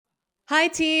Hi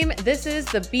team, this is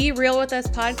the Be Real With Us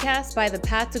podcast by The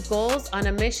Path to Goals on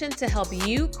a mission to help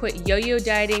you quit yo-yo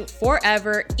dieting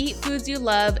forever, eat foods you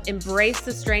love, embrace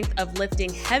the strength of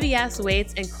lifting heavy ass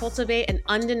weights, and cultivate an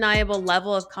undeniable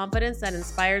level of confidence that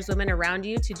inspires women around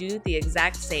you to do the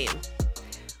exact same.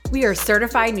 We are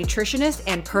certified nutritionists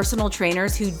and personal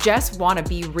trainers who just want to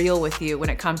be real with you when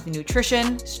it comes to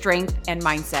nutrition, strength, and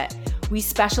mindset. We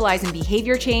specialize in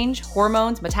behavior change,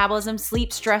 hormones, metabolism,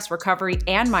 sleep, stress, recovery,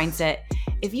 and mindset.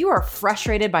 If you are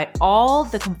frustrated by all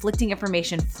the conflicting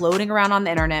information floating around on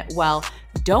the internet, well,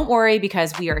 don't worry,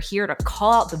 because we are here to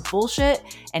call out the bullshit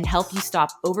and help you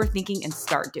stop overthinking and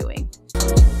start doing.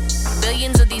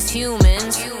 Billions of these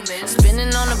humans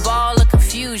spinning on a ball of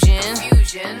confusion.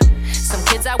 Some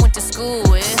kids I went to school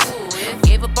with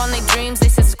gave up on their dreams, they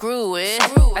said screw it.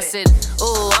 I said,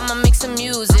 oh, I'ma make some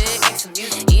music,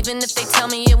 even if they tell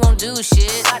me it won't do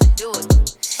shit.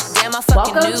 Damn, I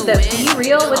fucking Welcome to the Be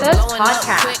Real With Us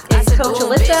podcast. It's Coach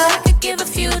Alyssa. Give a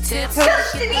few tips.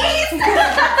 Coach Denise.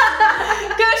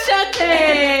 Coach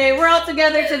Shante. We're all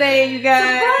together today, you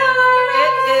guys.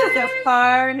 It is a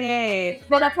party.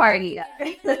 What a party.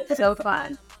 So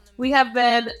fun. We have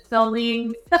been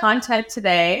filming content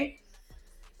today,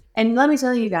 and let me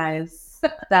tell you guys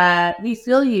that we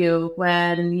feel you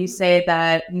when you say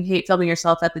that you hate filming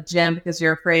yourself at the gym because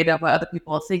you're afraid of what other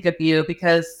people will think of you,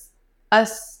 because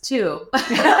us too.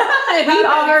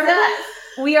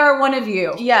 We are one of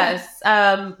you. Yes.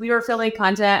 We were filming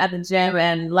content at the gym,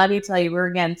 and let me tell you, we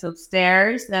were getting some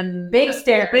stares and Big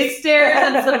stairs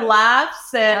and some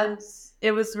laughs, and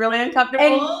it was really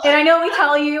uncomfortable. And I know we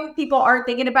tell you people aren't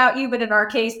thinking about you, but in our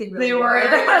case, they really were.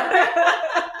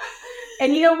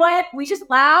 And you know what? We just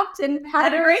laughed and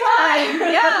had a great time.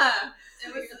 Yeah.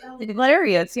 It was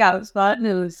hilarious. Yeah, it was fun.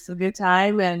 It was a good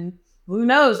time, and who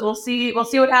knows? We'll see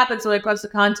what happens when it comes to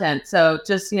content. So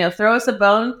just, throw us a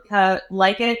bone,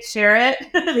 like it, share it.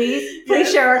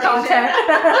 Please share our content.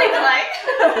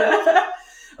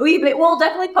 We'll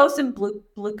definitely post some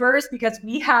bloopers because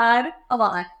we had a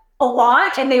lot,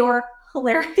 and they were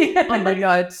hilarious. Oh my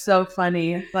God, it's so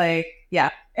funny.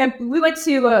 Yeah. And we went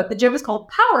to the gym was called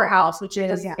Powerhouse, which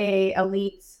is a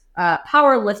elite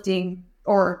powerlifting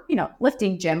or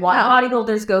lifting gym. A lot of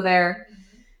bodybuilders go there,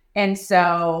 and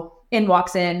so in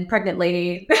walks in pregnant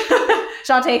lady,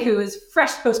 Shante, who is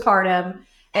fresh postpartum,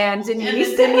 and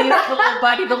Denise, little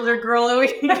bodybuilder girl over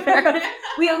here.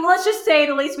 Let's just say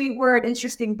at least we were an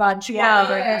interesting bunch.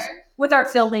 Yeah, with our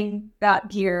filming that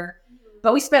gear.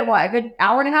 But we spent a good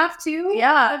hour and a half too?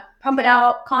 Yeah. Pumping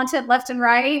out content left and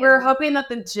right. We were hoping that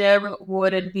the gym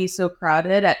wouldn't be so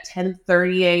crowded at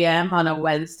 10:30 a.m. on a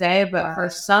Wednesday, but for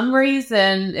some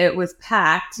reason it was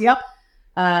packed. Yep.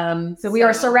 So we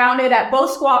are surrounded at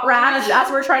both squat racks as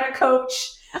we're trying to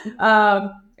coach.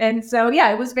 And so,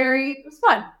 it was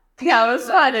fun. Yeah, it was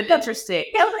fun and interesting.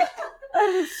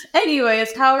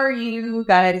 Anyways, how are you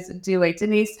guys doing?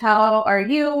 Denise, how are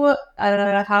you?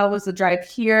 How was the drive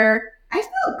here? I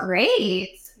feel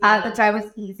great. The drive was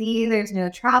easy. There's no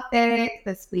traffic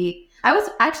this week. I was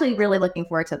actually really looking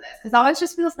forward to this because it always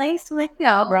just feels nice to get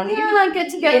together.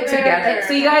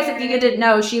 So you guys, if you didn't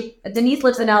know, Denise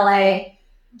lives in LA.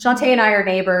 Shante and I are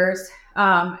neighbors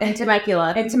in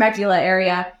Temecula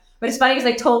area. But it's funny because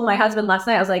I told my husband last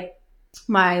night, I was like,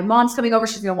 my mom's coming over.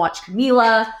 She's going to watch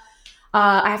Camila.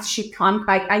 I have to shoot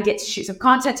I get to shoot some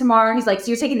content tomorrow. He's like, so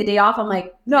you're taking the day off? I'm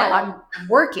like, no, I'm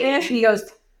working. And he goes,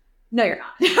 no, you're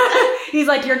not. He's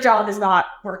like, your job is not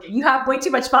working. You have way too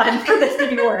much fun for this to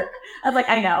be work. I was like,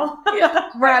 I know.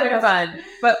 We're having fun,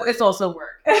 but it's also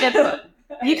work. It's fun.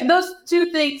 Those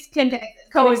two things can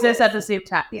coexist at the same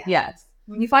time. Yeah. Yes.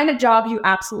 When you find a job you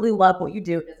absolutely love what you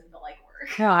do, it doesn't feel like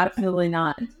work. No, absolutely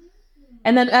not.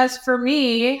 And then as for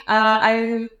me,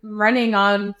 I'm running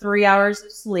on 3 hours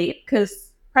of sleep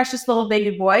because precious little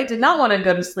baby boy did not want to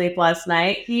go to sleep last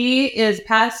night. He is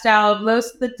passed out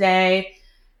most of the day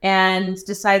and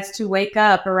decides to wake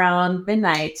up around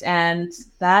midnight. And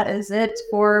that is it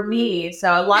for me.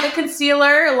 So a lot of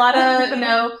concealer, a lot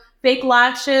of, fake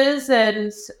lashes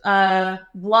and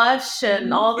blush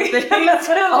and all the things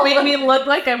to make me look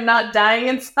like I'm not dying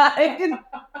inside.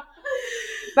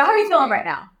 But how are you feeling right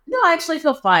now? No, I actually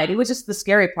feel fine. It was just the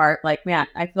scary part. Like, man,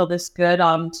 I feel this good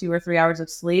on 2 or 3 hours of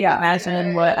sleep.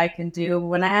 Imagine what I can do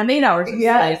when I have 8 hours of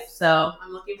sleep. So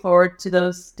I'm looking forward to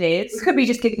those days. It could be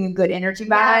just kicking good energy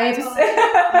vibes.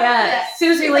 Yes.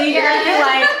 Susie Lee, you're going to be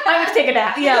like, I'm going to take a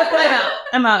nap. Yeah,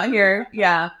 I'm out here.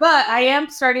 Yeah. But I am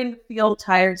starting to feel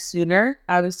tired sooner.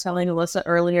 I was telling Alyssa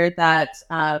earlier that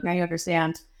now I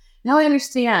understand.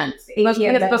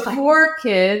 Before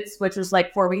kids, which was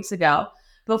like 4 weeks ago,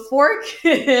 before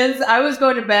kids, I was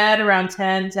going to bed around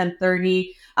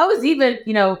 10:30. I was even,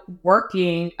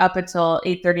 working up until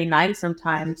 8:39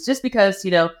 sometimes, just because,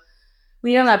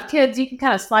 when you don't have kids, you can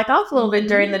kind of slack off a little bit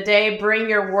during the day, bring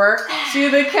your work to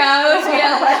the couch.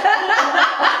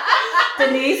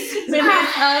 Denise,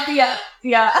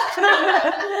 yeah.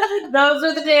 Those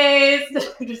are the days.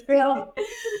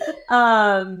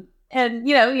 And,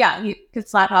 you could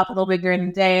slack off a little bit during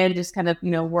the day and just kind of,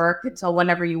 work until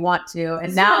whenever you want to.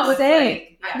 And now it's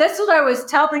like, that's what I was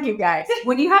telling you guys.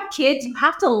 When you have kids, you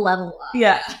have to level up.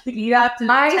 Yeah. You have to.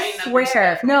 I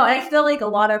swear. No, and I feel like a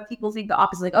lot of people think the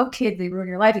opposite. Like, oh, kids, they ruin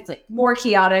your life. It's like more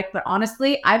chaotic. But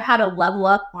honestly, I've had to level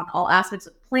up on all aspects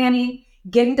of planning,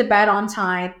 getting to bed on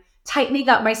time, tightening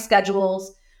up my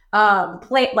schedules,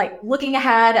 looking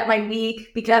ahead at my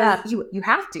week, because you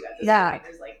have to.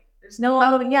 There's no,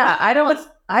 I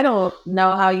don't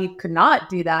know how you could not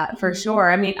do that for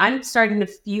sure. I mean, I'm starting to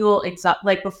feel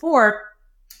like before,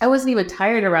 I wasn't even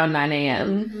tired around 9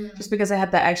 a.m. just because I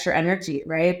had that extra energy,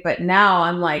 right? But now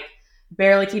I'm like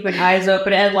barely keeping eyes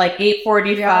open at like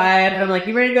 8:45. I'm like,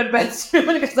 you ready to go to bed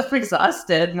soon? Because I'm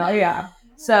exhausted. Oh yeah.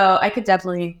 So I could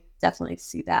definitely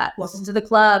see that. Welcome to the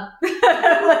club. Good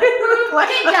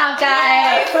job,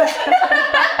 guys.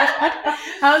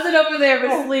 How's it over there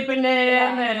with sleeping in?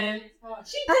 And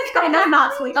I'm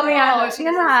not sleeping. Oh yeah, She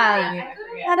doesn't have.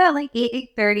 I don't like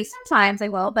 8:30. Sometimes I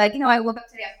will, but I woke up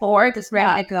today at 4, just ran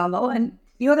my combo, and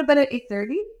you go to bed at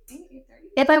 8:30?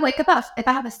 if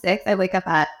I have a 6, I wake up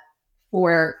at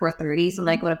 4:30, so then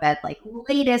I go to bed like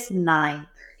latest 9:30.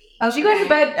 Oh, so you go to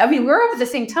bed. I mean, we're up at the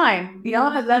same time.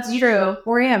 Yeah, that's true.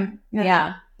 4 a.m.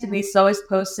 Yeah. Denise always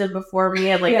posted before me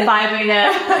at like 5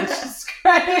 a.m. She's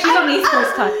on East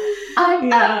Coast time.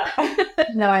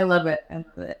 No, I love it.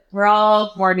 We're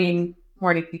all morning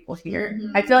people here.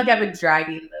 I feel like I've been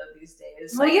dragging though these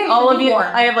days. Like all of you,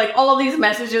 I have like all of these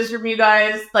messages from you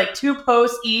guys, like 2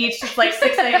 posts each, just like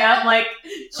 6 a.m. like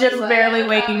just barely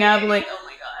waking up. Like, oh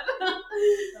my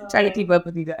god, trying to keep up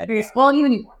with you guys. Well,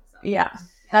 even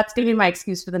that's gonna be my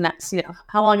excuse for the next.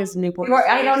 How long is the newborn?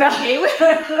 I don't know.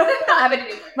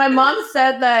 My mom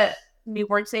said that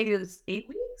newborn stage is 8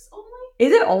 weeks only.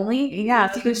 Is it only? Yeah,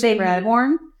 it's you say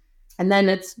newborn, and then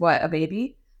it's what, a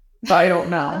baby? I don't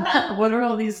know. What are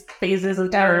all these phases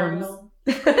of terms?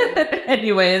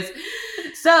 Anyways,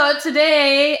 so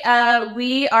today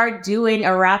we are doing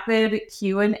a rapid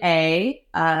Q&A,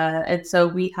 and so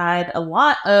we had a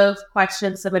lot of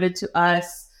questions submitted to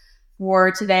us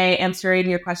for today, answering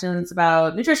your questions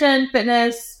about nutrition,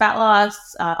 fitness, fat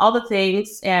loss, all the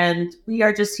things. And we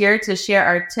are just here to share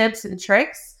our tips and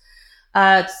tricks.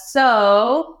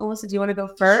 So, Alyssa, do you want to go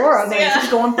first? Sure,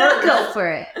 just going first. Go for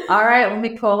it. All right, let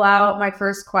me pull out my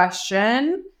first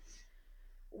question.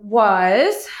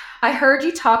 I heard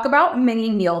you talk about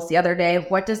mini meals the other day.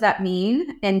 What does that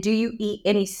mean? And do you eat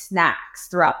any snacks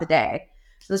throughout the day?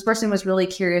 So this person was really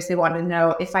curious. They wanted to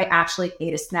know if I actually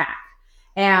ate a snack.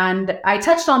 And I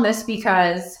touched on this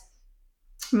because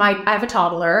I have a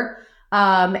toddler,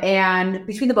 and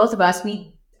between the both of us,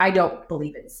 I don't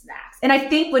believe in snacks. And I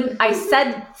think when I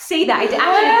say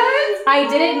that, I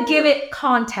didn't give it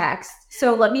context.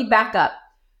 So let me back up.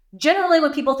 Generally,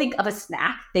 when people think of a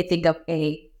snack, they think of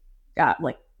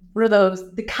what are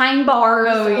those? The Kind bars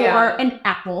or an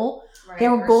apple. Right.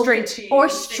 Or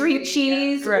street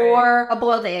cheese, right. Or A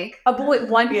boiled egg.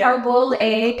 One hard-boiled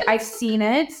egg. I've seen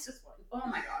it. Oh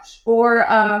my gosh. Or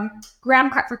graham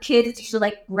cracker for kids. It's usually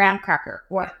like graham cracker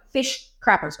or fish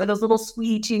crackers, or those little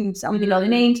sweetie tubes. I don't even know the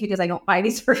names because I don't buy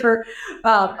these for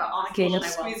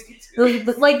occasions.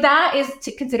 Like that is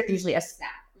considered usually a snack.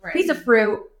 Right. Piece of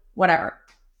fruit, whatever.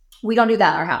 We don't do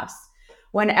that in our house.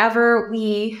 Whenever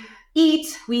we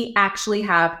eat, we actually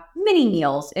have mini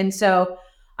meals, and so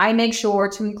I make sure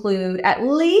to include at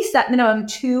least at minimum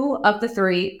 2 of the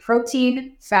 3: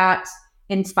 protein, fat,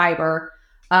 and fiber.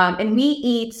 And we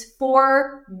eat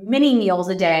 4 mini meals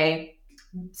a day,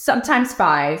 sometimes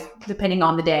 5, depending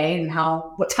on the day and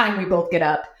what time we both get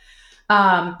up.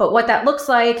 But what that looks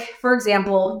like, for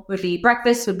example,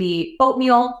 breakfast would be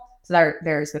oatmeal. So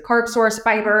there's the carb source,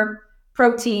 fiber,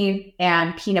 protein,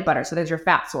 and peanut butter. So there's your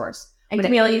fat source. And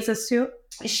Camila eats this too?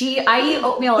 I eat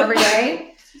oatmeal every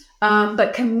day.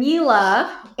 But Camila,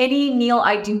 any meal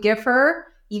I do give her,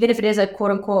 even if it is a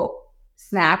quote unquote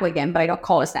snack, again, but I don't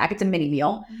call it a snack, it's a mini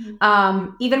meal.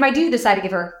 Even if I do decide to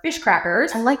give her fish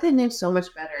crackers. I like that name so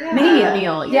much better. Yeah. Mini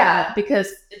meal. Yeah.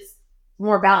 Because it's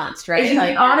more balanced, right? You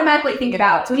automatically think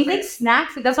about. So when you think snack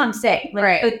food, that's what I'm saying.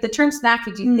 Right. The term snack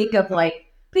food, you think of like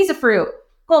piece of fruit,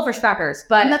 goldfish crackers.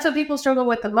 But And that's what people struggle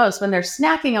with the most. When they're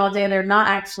snacking all day, they're not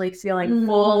actually feeling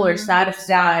full or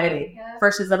satisfied.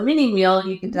 Versus a mini meal,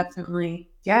 you can definitely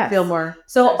feel more.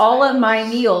 So all of my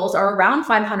meals are around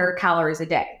 500 calories a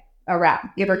day, around,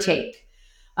 give or take.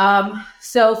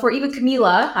 So for even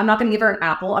Camila, I'm not going to give her an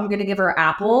apple. I'm going to give her an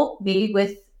apple, maybe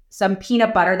with some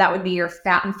peanut butter. That would be your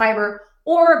fat and fiber.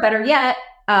 Or better yet,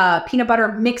 peanut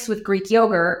butter mixed with Greek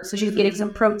yogurt. So she's getting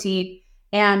some protein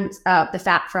and the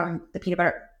fat from the peanut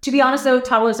butter. To be honest, though,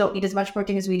 toddlers don't need as much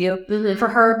protein as we do. For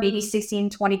her, maybe 16,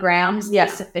 20 grams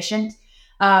is sufficient.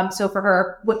 So for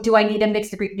her, what do I need to mix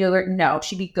the Greek yogurt? No,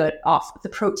 she'd be good off the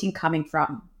protein coming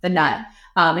from the nut.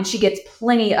 And she gets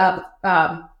plenty of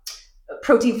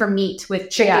protein from meat with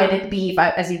chicken and beef.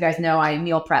 As you guys know, I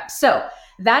meal prep. So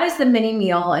that is the mini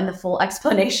meal and the full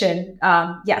explanation.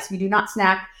 Yes, we do not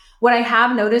snack. What I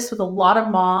have noticed with a lot of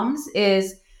moms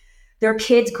is their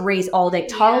kids graze all day.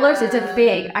 Toddlers, it's a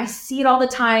big. I see it all the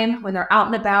time when they're out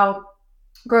and about,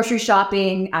 grocery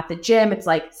shopping, at the gym. It's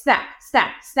like snack.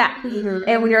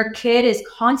 And when your kid is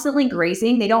constantly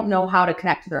grazing, they don't know how to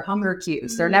connect to their hunger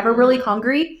cues. They're never really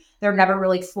hungry. They're never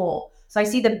really full. So I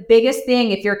see the biggest thing,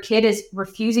 if your kid is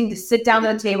refusing to sit down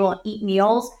at the table and eat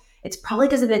meals, it's probably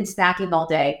because they've been snacking all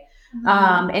day.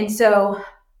 And so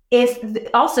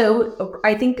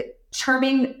I think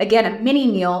terming, again, a mini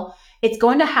meal, it's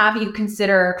going to have you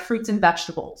consider fruits and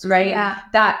vegetables, right? Yeah.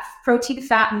 That protein,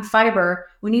 fat, and fiber.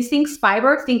 When you think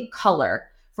fiber, think color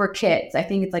for kids. I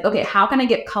think it's like, okay, how can I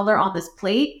get color on this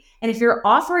plate? And if you're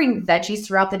offering veggies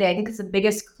throughout the day, I think it's the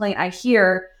biggest complaint I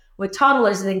hear with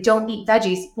toddlers is they don't eat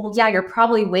veggies. Well, yeah, you're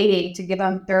probably waiting to give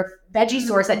them their veggie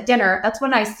source at dinner. That's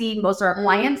when I see most of our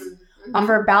clients on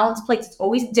her balanced plates. It's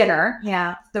always dinner.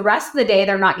 Yeah. The rest of the day,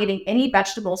 they're not eating any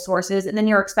vegetable sources. And then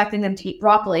you're expecting them to eat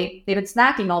broccoli. They've been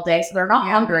snacking all day, so they're not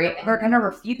hungry. They're going to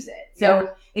refuse it.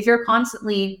 So if you're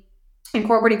constantly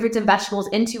incorporating fruits and vegetables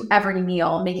into every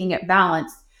meal, making it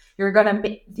balanced,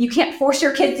 you can't force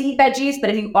your kids to eat veggies,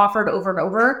 but if you offer it over and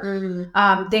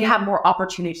over, they have more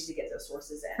opportunities to get those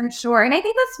sources in. For sure. And I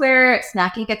think that's where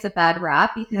snacking gets a bad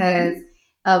rap because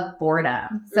of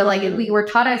boredom. So like we were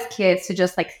taught as kids to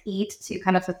just like eat to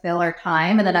kind of fulfill our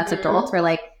time. And then as adults,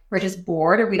 we're just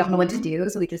bored or we don't know what to do.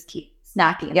 So we just keep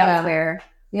snacking. And that's where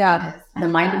the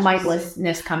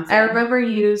mindlessness comes in. I remember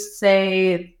you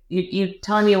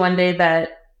telling me one day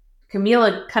that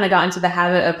Camila kind of got into the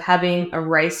habit of having a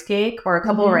rice cake or a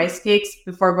couple of rice cakes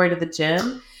before going to the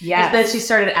gym. Yes. And then she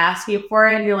started asking for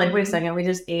it, and you're like, wait a second, we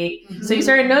just ate. So you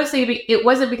started noticing it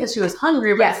wasn't because she was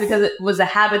hungry, but it's because it was a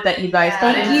habit that you guys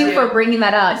got into. Thank you for bringing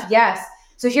that up. Yes.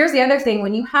 So here's the other thing.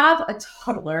 When you have a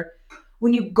toddler,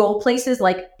 when you go places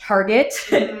like Target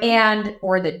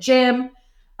or the gym,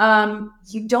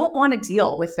 you don't want to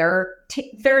deal with their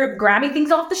grabbing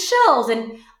things off the shelves.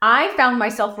 And I found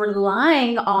myself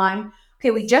relying on,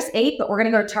 okay, we just ate, but we're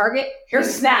going to go to Target. Here's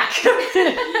a snack.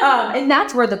 And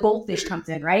that's where the goldfish comes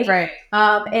in, right? Right.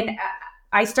 And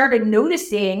I started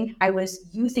noticing I was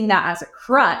using that as a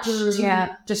crutch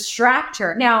to distract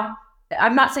her. Now,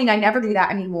 I'm not saying I never do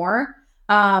that anymore.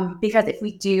 Because if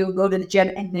we do go to the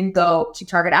gym and then go to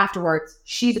Target afterwards,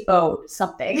 she's owed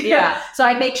something. Yeah. So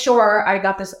I make sure I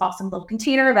got this awesome little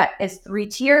container that is 3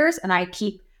 tiers, and I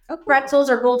keep pretzels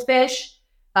or goldfish,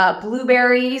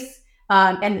 blueberries,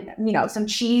 and some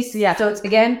cheese. Yeah. So it's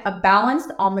again a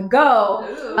balanced on the go.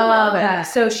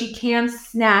 So she can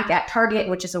snack at Target,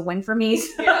 which is a win for me.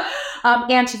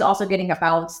 And she's also getting a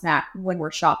balanced snack when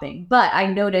we're shopping. But I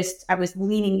noticed I was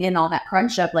leaning in on that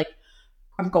crunch of like,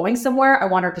 I'm going somewhere. I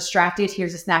want her distracted.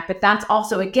 Here's a snack. But that's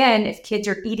also, again, if kids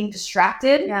are eating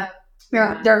distracted,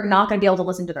 they're not going to be able to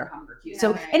listen to their hunger cues.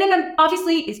 So, and then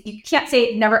obviously, you can't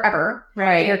say never ever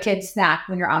let your kids snack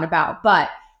when you're out and about. But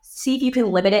see if you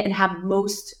can limit it and have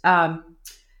most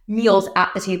meals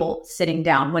at the table sitting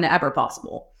down whenever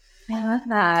possible. I love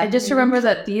that. And just remember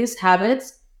that these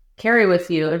habits carry with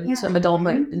you into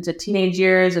adulthood, into teenage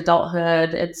years,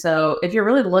 adulthood. And so if you're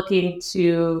really looking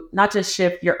to not just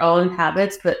shift your own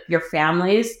habits, but your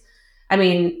family's,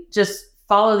 just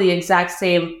follow the exact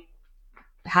same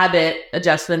habit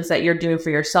adjustments that you're doing for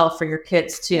yourself, for your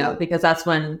kids too, because that's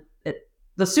when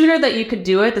the sooner that you could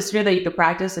do it, the sooner that you could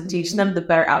practice and teach them, the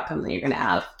better outcome that you're going to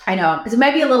have. I know, because it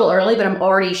might be a little early, but I'm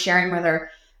already sharing with her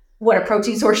what a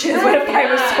protein source is, what a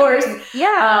fiber source,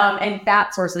 and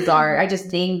fat sources are. I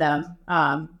just name them.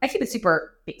 I keep it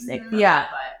super basic. Yeah.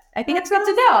 But I think it's good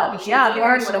to know. Yeah, you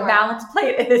learn what a balanced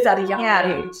plate is at a young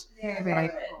age. Very, very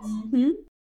cool. Mm-hmm.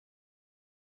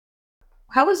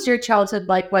 how was your childhood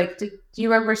like? Like, do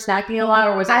you remember snacking a lot,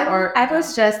 or was it? I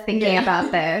was just thinking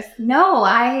about this. No,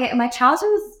 my childhood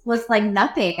was like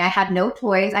nothing. I had no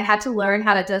toys. I had to learn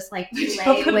how to just like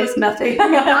play with nothing.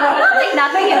 like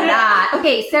nothing in that.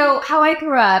 Okay, so how I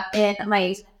grew up in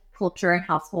my culture and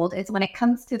household is when it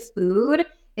comes to food,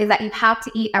 is that you have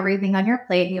to eat everything on your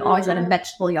plate. You always had a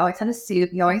vegetable. You always had a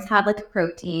soup. You always had like a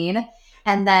protein,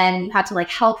 and then you had to like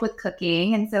help with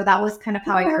cooking. And so that was kind of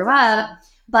how I grew up.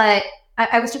 But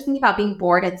I was just thinking about being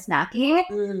bored and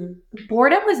snacking.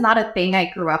 Boredom was not a thing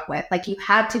I grew up with. Like, you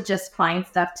had to just find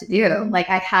stuff to do. Like,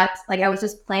 I was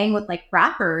just playing with like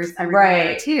wrappers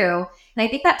everywhere too. And I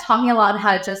think that taught me a lot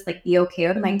how to just like be okay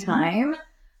with my time.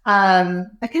 I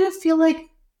kind of feel like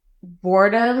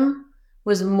boredom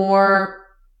was more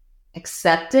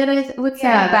accepted, I would say,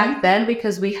 back then,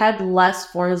 because we had less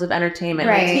forms of entertainment.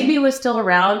 Like, TV was still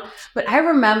around, but I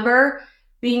remember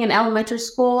being in elementary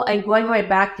school and going to my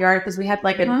backyard, because we had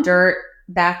like a dirt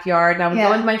backyard, and I would go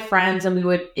with my friends and we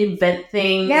would invent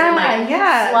things and like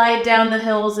slide down the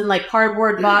hills in like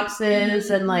cardboard boxes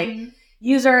and like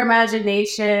use our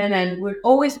imagination, and we'd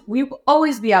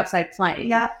always be outside playing.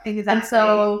 Yeah, exactly. And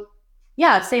so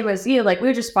same as you, like we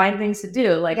would just find things to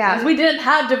do. Like, because we didn't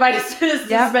have devices to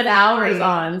spend hours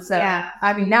on. So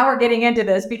I mean, now we're getting into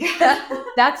this because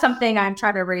that's something I'm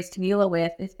trying to raise Camila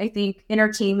with. I think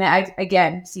entertainment, I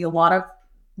again see a lot of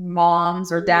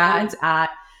moms or dads out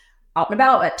and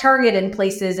about at Target and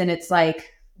places, and it's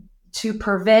like, to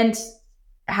prevent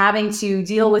having to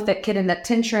deal with a kid in a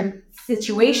tension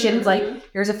situations, like,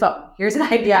 here's a phone, here's an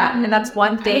iPad, and that's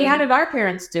one thing. How did our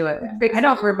parents do it? I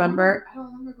don't remember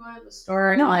going to the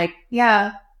store and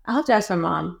I'll have to ask my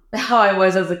mom how I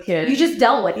was as a kid. You just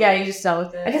dealt with it. Yeah, you just dealt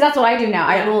with it. Because that's what I do now.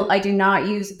 I do not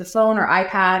use the phone or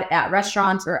iPad at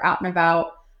restaurants or out and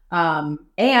about.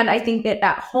 And I think that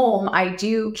at home, I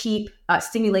do keep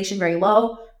stimulation very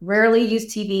low, rarely use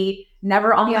TV,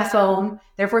 never on my phone.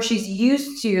 Therefore, she's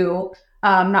used to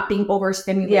not being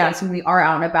overstimulated. So when we are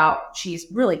out and about, she's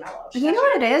really mellow. You know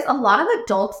what it is? A lot of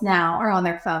adults now are on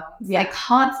their phones, like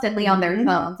constantly on their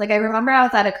phones. Like, I remember I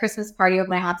was at a Christmas party with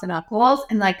my aunts and uncles,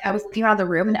 and like I was looking around the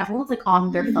room and everyone was like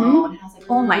on their phone. And I was like,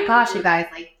 oh my gosh, you guys,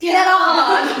 like, get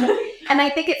on. And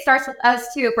I think it starts with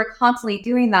us too. If we're constantly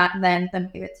doing that, and then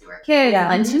give it to our kids,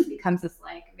 and it just becomes this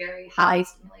like very high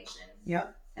stimulation.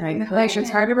 It's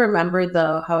hard to remember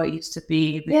though how it used to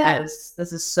be, because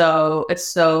it's so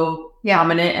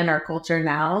dominant in our culture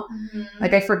now.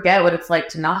 Like, I forget what it's like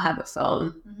to not have a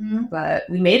phone, but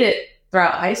we made it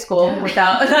throughout high school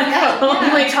without a phone.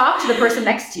 You like talk to the person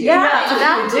next to you.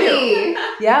 Exactly.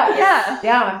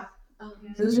 Yeah.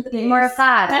 More of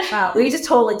that. Wow, we just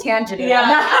totally tangented.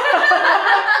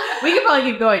 We could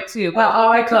probably keep going too. But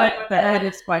I could. But I had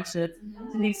this question.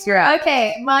 Denise, you're up.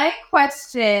 Okay, my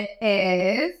question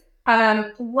is,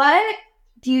 what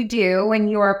do you do when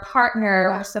your partner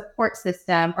or support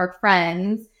system or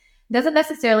friends doesn't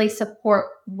necessarily support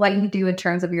what you do in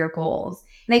terms of your goals?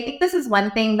 And I think this is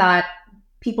one thing that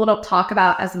people don't talk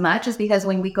about as much, is because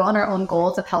when we go on our own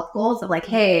goals of health goals of like,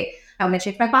 hey, I want to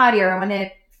change my body, or I want to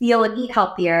feel and eat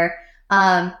healthier,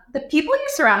 the people you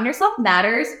surround yourself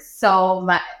matters so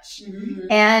much.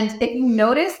 And if you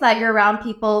notice that you're around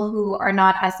people who are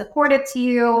not as supportive to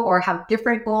you or have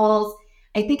different goals,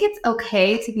 I think it's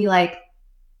okay to be like,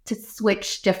 to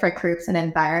switch different groups and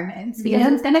environments,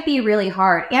 because it's going to be really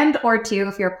hard. And or two,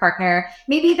 if your partner,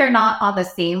 maybe they're not on the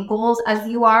same goals as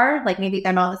you are, like maybe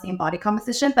they're not on the same body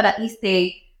composition, but at least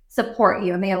they support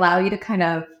you and they allow you to kind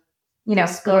of,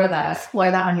 explore that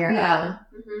on your own.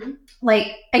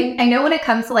 Like, I know when it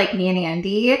comes to like me and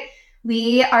Andy,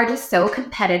 we are just so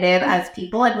competitive as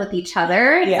people and with each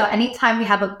other. So anytime we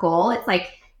have a goal, it's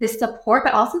like this support,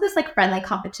 but also this like friendly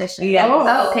competition.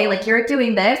 Oh, okay, like you're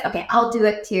doing this. Okay, I'll do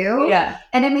it too.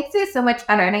 And it makes it so much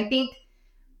better. And I think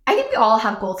we all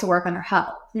have goals to work on our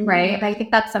health, right? And I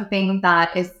think that's something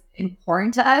that is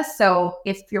important to us. So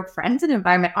if your friends and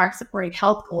environment aren't supporting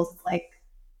health goals, it's like,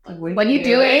 what are you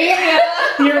doing?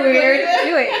 You're weird.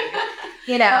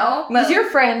 Was your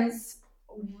friends,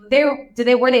 were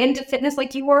they into fitness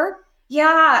like you were?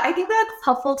 Yeah, I think that's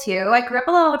helpful too. I grew up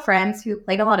with a lot of friends who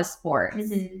played a lot of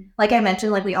sports. Like I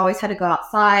mentioned, like we always had to go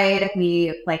outside. If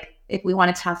we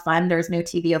wanted to have fun, there's no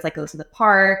TV. I was like, go to the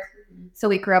park. So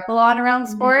we grew up a lot around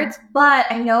sports, but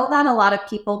I know that a lot of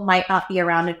people might not be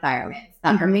around environments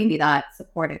that are maybe that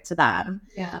supportive to them.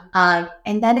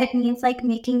 And then it means like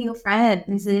making new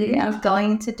friends,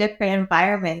 going to different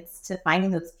environments to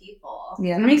finding those people.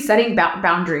 And maybe setting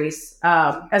boundaries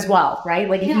as well, right?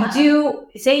 Like if you do,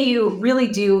 say you really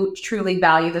do truly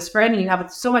value this friend and you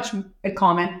have so much in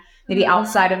common, maybe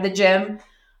outside of the gym,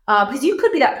 Because you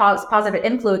could be that positive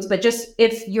influence, but just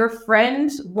if your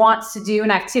friend wants to do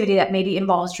an activity that maybe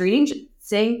involves drinking,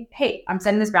 saying, hey, I'm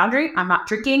setting this boundary. I'm not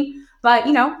drinking, but,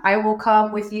 I will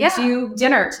come with you to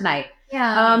dinner tonight.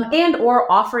 Yeah. And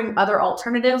or offering other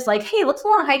alternatives like, hey, let's go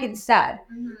on a hike instead.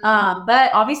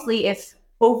 But obviously, if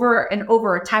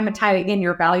over time and time again,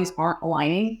 your values aren't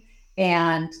aligning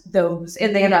and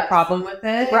they have that problem with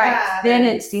it, Right.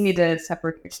 then you need to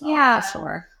separate yourself. Yeah. For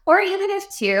sure. Or even if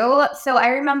too, so I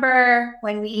remember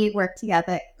when we worked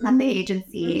together at the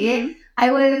agency,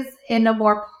 I was in a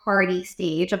more party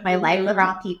stage of my life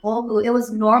around people who it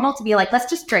was normal to be like, let's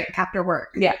just drink after work.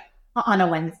 Yeah. On a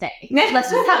Wednesday. Let's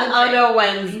just have on a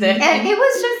Wednesday. And it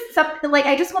was just something like,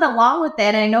 I just went along with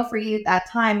it. And I know for you at that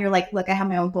time, you're like, look, I have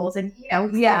my own goals and,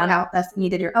 out that's you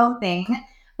did your own thing.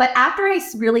 But after I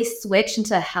really switched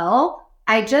into health,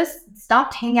 I just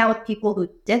stopped hanging out with people who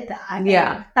did that.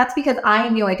 Yeah. And that's because I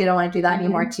knew I didn't want to do that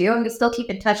anymore too. And we still keep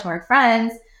in touch with our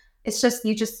friends. It's just,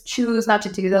 you just choose not to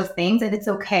do those things and it's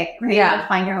okay. Right? Yeah. You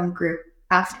find your own group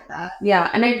after that. Yeah.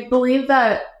 And I believe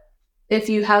that if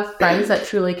you have friends that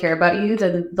truly care about you,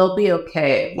 then they'll be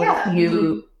okay with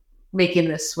you making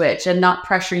this switch and not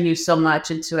pressuring you so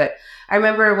much into it. I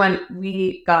remember when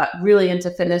we got really into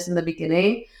fitness in the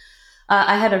beginning,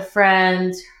 I had a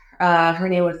friend, her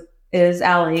name is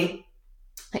Allie,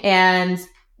 and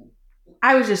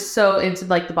I was just so into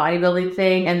like the bodybuilding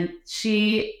thing, and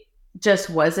she just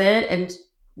wasn't, and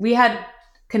we had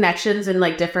connections in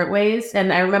like different ways.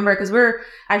 And I remember because we're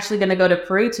actually going to go to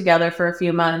Peru together for a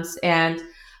few months, and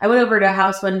I went over to a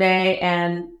house one day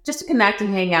and just to connect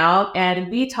and hang out, and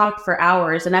we talked for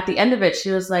hours. And at the end of it,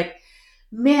 she was like,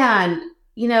 man,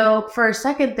 for a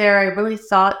second there, I really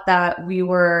thought that we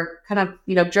were kind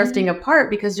of, drifting apart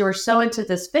because you were so into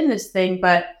this fitness thing,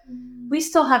 but we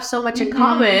still have so much in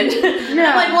common. I'm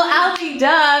like, well, Allie, duh.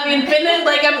 I mean, fitness,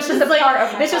 like, it's just a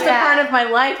part of my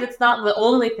life. It's not the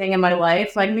only thing in my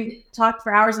life. Like, we talked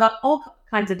for hours about all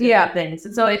kinds of different things.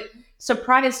 And so it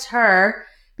surprised her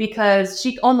because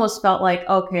she almost felt like,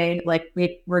 okay, like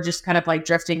we're just kind of like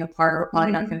drifting apart. We're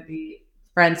probably not going to be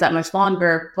friends that much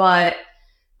longer. But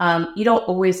you don't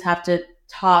always have to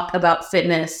talk about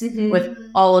fitness with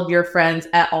all of your friends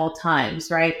at all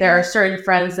times, right? There are certain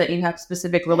friends that you have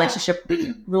specific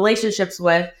relationships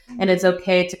with, and it's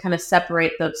okay to kind of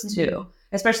separate those two,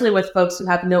 especially with folks who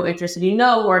have no interest in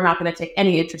who are not going to take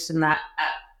any interest in that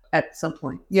at some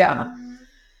point. Yeah.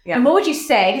 And what would you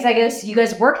say, because I guess you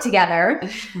guys work together,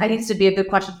 I think this would be a good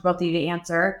question for both of you to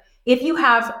answer. If you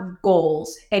have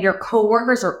goals and your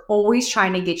coworkers are always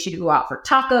trying to get you to go out for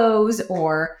tacos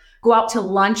or go out to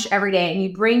lunch every day and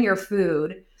you bring your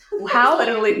food, how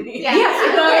literally me.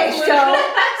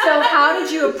 So how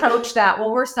did you approach that?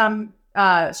 What were some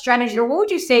strategies, or what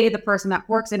would you say to the person that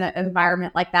works in an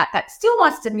environment like that still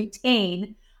wants to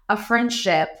maintain a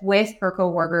friendship with her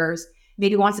coworkers,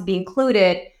 maybe wants to be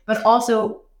included, but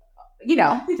also,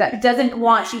 that doesn't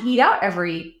want to eat out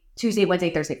every Tuesday, Wednesday,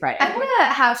 Thursday, Friday? I'm going to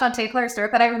have Shantae tell her story,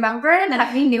 but I remember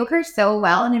that we knew her so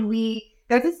well. And then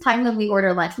there's this time when we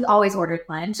order lunch. We always ordered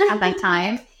lunch at that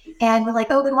time. And we're like,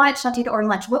 oh, we want Shantae to order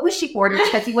lunch. What would she order?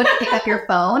 Because you wouldn't pick up your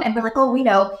phone. And we're like, oh, we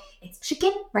know. It's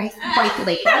chicken, rice,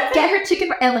 broccoli. Let's get her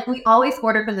chicken. And like, we always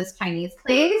ordered from this Chinese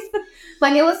place.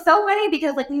 But it was so funny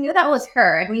because like, we knew that was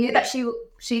her. And we knew that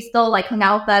she still like hung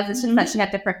out with us. It's just that she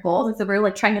had different goals. And so we were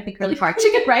like trying to think really hard.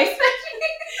 Chicken, rice.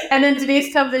 And then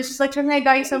Denise comes in, she's like, I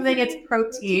got you something, it's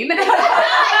protein. I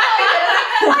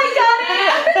got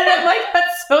it. And I'm like,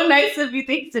 that's so nice of you,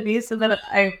 thanks, Denise. And then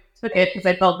I took it because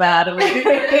I felt bad.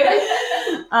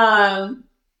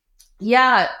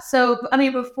 So, I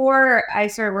mean, before I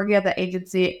started working at the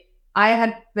agency, I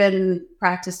had been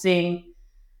practicing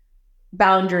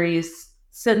boundaries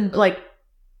since, like,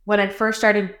 when I first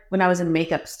started, when I was in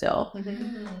makeup still.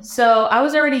 So I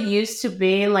was already used to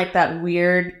being like that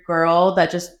weird girl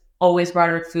that just always brought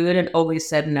her food and always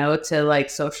said no to like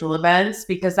social events,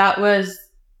 because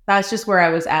that's just where I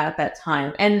was at that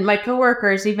time. And my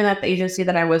coworkers, even at the agency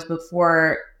that I was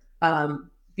before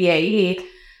BAE,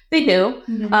 they knew.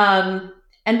 And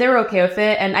they were okay with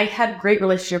it. And I had great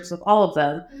relationships with all of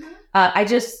them. I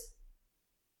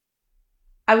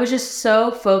was just so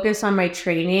focused on my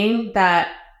training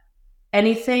that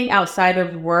anything outside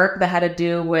of work that had to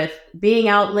do with being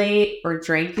out late or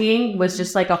drinking was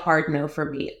just like a hard no for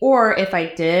me. Or if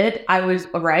I did, I would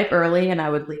arrive early and I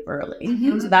would leave early.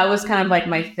 So that was kind of like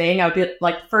my thing. I would be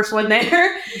like the first one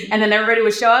there, and then everybody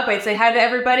would show up. I'd say hi to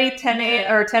everybody, 10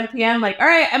 a.m. or 10 p.m. Like, all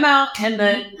right, I'm out. And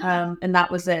then, and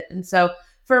that was it. And so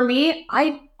for me,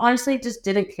 I honestly just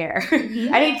didn't care.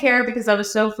 I didn't care because I was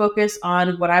so focused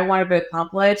on what I wanted to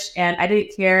accomplish. And I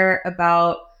didn't care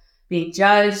about being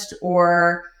judged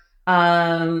or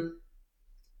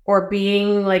or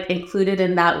being like included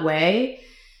in that way.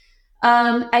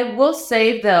 I will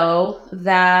say though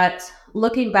that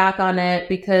looking back on it,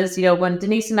 because, you know, when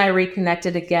Denise and I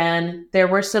reconnected again, there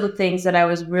were some things that I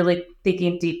was really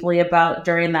thinking deeply about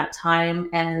during that time.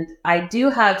 And I do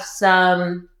have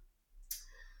some,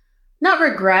 not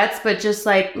regrets, but just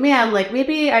like, man, like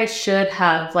maybe I should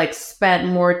have like spent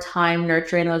more time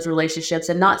nurturing those relationships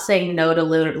and not saying no to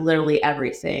literally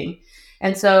everything.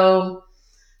 And so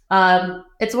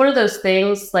it's one of those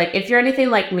things, like if you're anything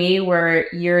like me,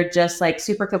 where you're just like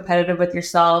super competitive with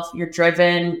yourself, you're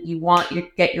driven, you want to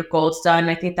get your goals done.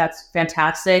 I think that's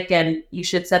fantastic. And you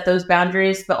should set those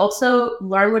boundaries, but also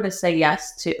learn when to say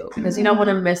yes to, because you don't want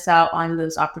to miss out on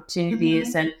those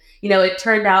opportunities. And, you know, it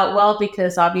turned out well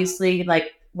because obviously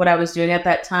like what I was doing at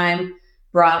that time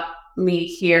brought me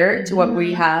here to what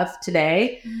we have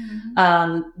today.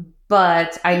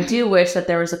 But I do wish that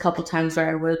there was a couple times where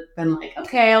I would have been like,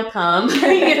 okay, I'll come.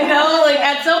 You know, like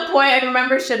at some point, I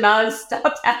remember Shanaz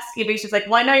stopped asking me. She's like,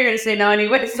 well, I know you're going to say no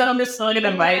anyway, so I'm just still going to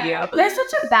invite you. There's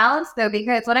such a balance, though,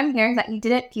 because what I'm hearing is that you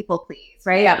didn't people please,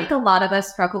 right? Yeah. I think a lot of us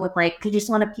struggle with, like, we just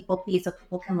want to people please so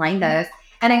people can like us.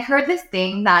 And I heard this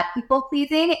thing that people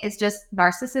pleasing is just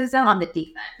narcissism on the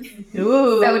defense.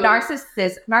 Ooh. So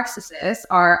narcissists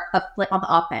are on the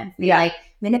offense. They like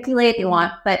manipulate, they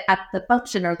want, but at the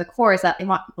function or the core is that they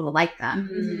want people to like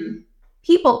them.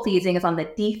 People pleasing is on the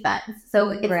defense. So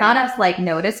it's not as like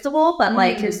noticeable, but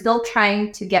like you're still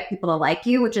trying to get people to like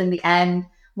you, which in the end,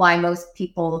 why most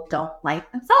people don't like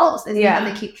themselves is because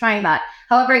they keep trying that.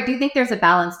 However, I do think there's a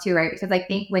balance too, right? Because I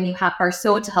think when you are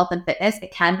so into health and fitness,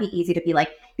 it can be easy to be like,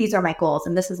 these are my goals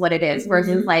and this is what it is.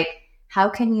 Versus like, how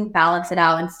can you balance it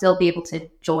out and still be able to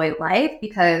enjoy life?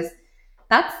 Because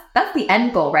that's the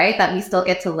end goal, right? That we still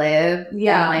get to live and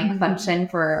like function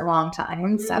for a long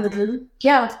time. So I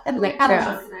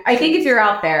think if you're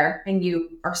out there and you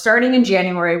are starting in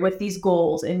January with these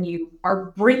goals and you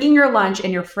are bringing your lunch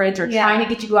and your friends are trying to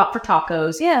get you to go out for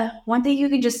tacos, one thing you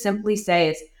can just simply say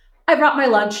is, I brought my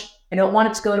lunch. I don't want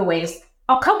it to go to waste.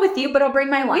 I'll come with you, but I'll bring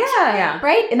my lunch.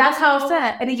 Right? And that's how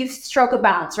and then you stroke a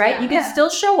balance, right? You can still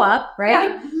show up,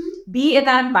 right? Be in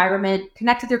that environment,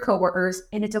 connect with your coworkers,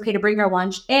 and it's okay to bring your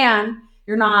lunch. And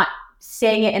you're not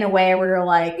saying it in a way where you're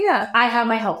like, I have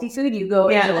my healthy food, you go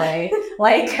enjoy.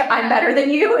 Like, I'm better than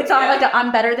you. It's not like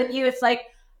I'm better than you. It's like,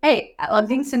 hey, I'm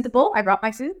being simple. I brought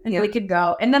my food and we could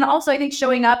go. And then also I think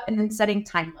showing up and then setting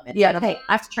time limits. Hey,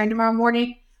 I have to train tomorrow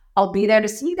morning. I'll be there to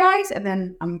see you guys, and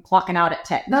then I'm clocking out at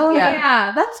 10.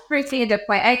 That's pretty a good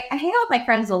point. I hang out with my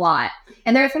friends a lot,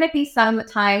 and there's going to be some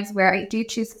times where I do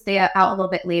choose to stay out a little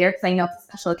bit later because I know it's a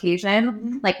special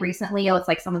occasion. Like recently, it was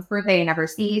like someone's birthday I never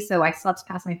see, so I slept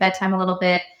past my bedtime a little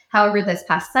bit. However, this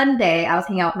past Sunday, I was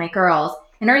hanging out with my girls,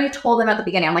 and I already told them at the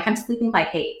beginning, I'm like, I'm sleeping by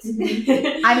 8.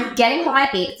 I'm getting home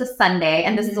at 8. It's a Sunday,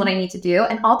 and this is what I need to do.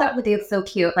 And all that would do is so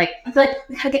cute. Like, I feel like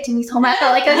we gotta get Denise home at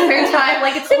like a certain time.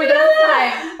 Like, it's with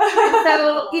time.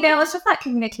 So, you know, it's just that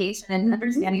communication and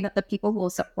understanding that the people who will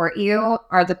support you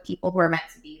are the people who are meant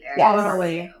to be there.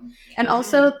 Totally. And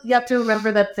also, you have to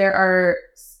remember that there are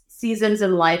seasons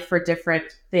in life for different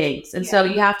things. And so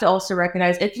you have to also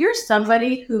recognize if you're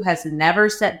somebody who has never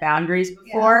set boundaries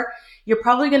before, you're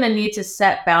probably going to need to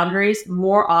set boundaries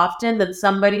more often than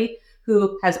somebody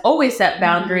who has always set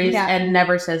boundaries and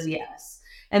never says yes.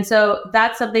 And so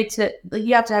that's something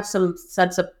you have to have some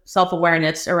sense of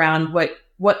self-awareness around what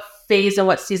phase and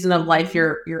what season of life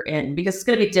you're in, because it's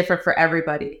going to be different for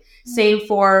everybody. Same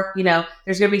for, you know,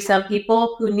 there's going to be some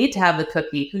people who need to have the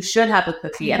cookie, who should have a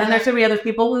cookie. And then there's going to be other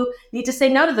people who need to say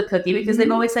no to the cookie because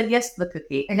they've always said yes to the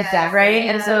cookie. Exactly. Right?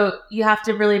 And so you have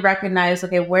to really recognize,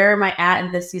 okay, where am I at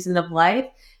in this season of life?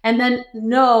 And then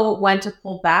know when to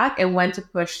pull back and when to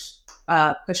push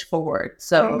forward.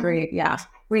 So Agreed.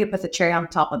 We can put the cherry on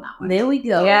top of that one. There we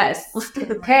go. Yes.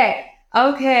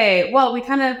 Okay. Well, we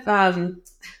kind of,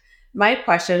 my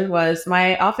question was,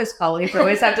 my office colleagues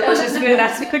always have to push us to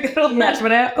ask me to go to lunch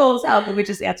when I have goals out, but we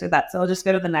just answered that. So I'll just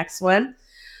go to the next one.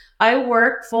 I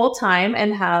work full time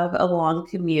and have a long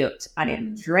commute. I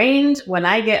am drained when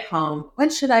I get home. When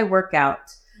should I work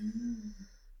out?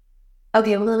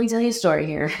 Okay, well, let me tell you a story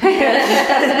here.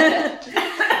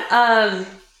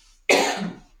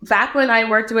 Back when I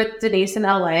worked with Denise in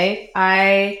LA,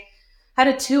 I had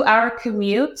a 2-hour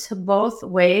commute both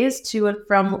ways to and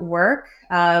from work.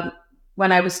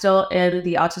 When I was still in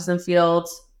the autism field,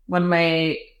 when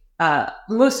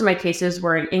most of my cases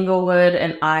were in Inglewood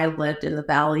and I lived in the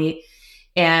Valley.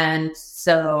 And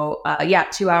so,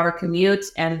 2-hour commute.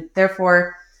 And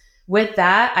therefore, with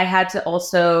that, I had to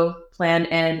also plan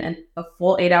in a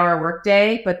full 8-hour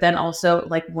workday, but then also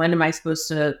like, when am I supposed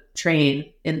to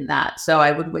train in that? So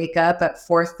I would wake up at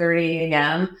 4:30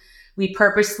 a.m. We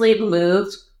purposely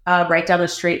moved right down the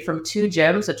street from 2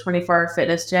 gyms, a 24-hour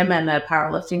fitness gym and a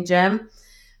powerlifting gym.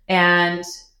 And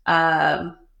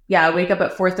I wake up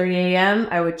at 4:30 a.m.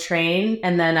 I would train,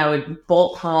 and then I would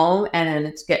bolt home and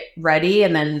then get ready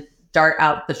and then dart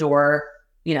out the door,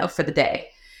 for the day.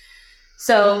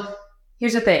 So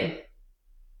here's the thing.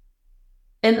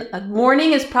 And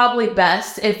morning is probably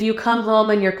best. If you come home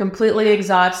and you're completely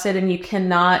exhausted and you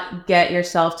cannot get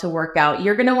yourself to work out,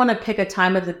 you're going to want to pick a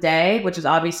time of the day, which is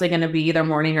obviously going to be either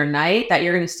morning or night, that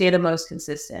you're going to stay the most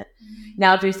consistent.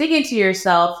 Now, if you're thinking to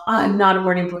yourself, I'm not a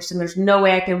morning person, there's no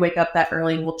way I can wake up that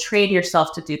early, well, train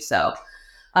yourself to do so.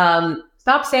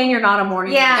 Stop saying you're not a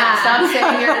morning person. Stop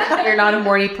saying you're not a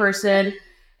morning person.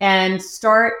 And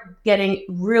start getting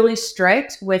really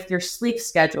strict with your sleep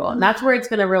schedule. And that's where it's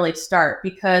going to really start,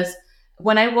 because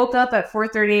when I woke up at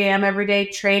 4:30 a.m. every day,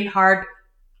 trained hard,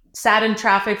 sat in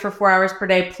traffic for 4 hours per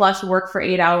day, plus work for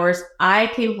 8 hours, I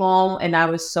came home and I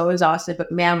was so exhausted,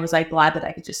 but man, was I glad that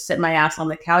I could just sit my ass on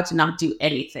the couch and not do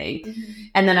anything. Mm-hmm.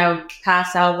 And then I would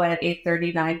pass out at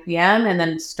 8:30, 9 p.m. and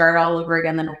then start all over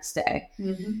again the next day.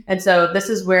 Mm-hmm. And so this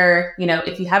is where,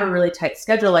 if you have a really tight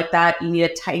schedule like that, you need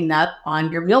to tighten up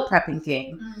on your meal prepping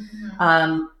game.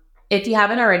 Mm-hmm. If you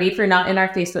haven't already, if you're not in our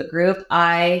Facebook group,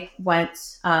 I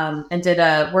went and did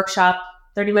a workshop,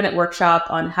 30-minute workshop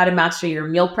on how to master your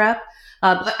meal prep.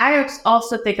 But I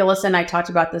also think, Alyssa and I talked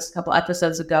about this a couple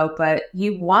episodes ago, but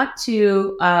you want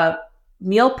to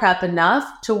meal prep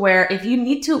enough to where if you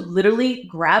need to literally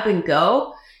grab and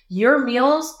go, your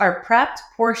meals are prepped,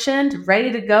 portioned, ready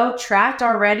to go, tracked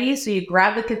already. So you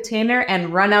grab the container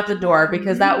and run out the door,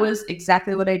 because that was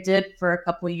exactly what I did for a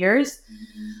couple of years.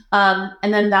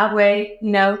 And then that way,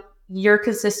 you're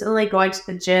consistently going to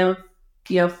the gym,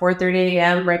 4:30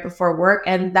 a.m. right before work.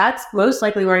 And that's most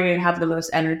likely where you're going to have the most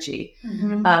energy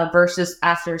versus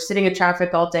after sitting in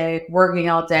traffic all day, working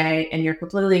all day, and you're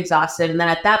completely exhausted. And then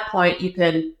at that point, you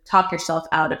can talk yourself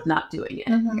out of not doing it.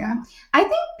 Mm-hmm. Yeah. I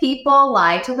think people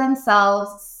lie to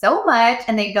themselves so much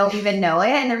and they don't even know it.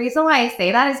 And the reason why I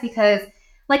say that is because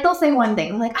they'll say one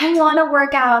thing, like, I want to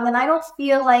work out and then I don't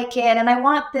feel like it. And I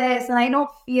want this and I don't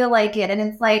feel like it. And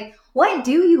it's like, what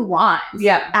do you want?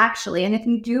 Yeah, actually. And if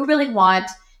you do really want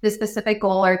the specific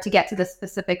goal or to get to the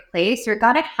specific place, you're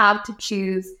going to have to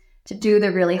choose to do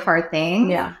the really hard thing.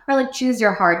 Yeah. Or choose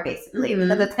your hard, basically.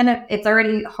 Mm-hmm. Because it's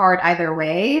already hard either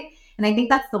way. And I think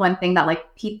that's the one thing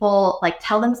that people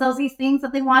tell themselves these things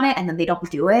that they want it and then they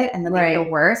don't do it. And then they feel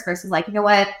worse versus you know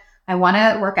what? I want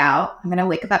to work out. I'm going to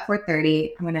wake up at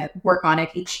 4:30. I'm going to work on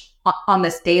it on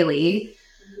this daily.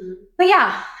 But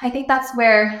yeah, I think that's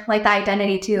where the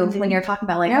identity too, when you're talking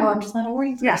about I'm just not a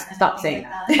morning person. Yeah, stop saying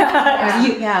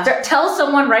that. Tell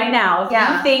someone right now if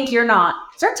you think you're not.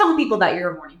 Start telling people that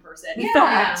you're a morning person.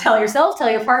 Yeah. Tell yourself,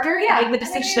 tell your partner, make the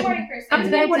decision. It's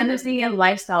an identity and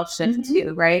lifestyle shift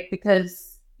too, right?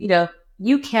 Because,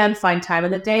 you can find time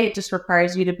in the day. It just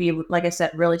requires you to be, like I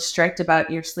said, really strict about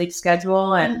your sleep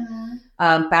schedule and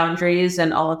boundaries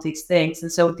and all of these things.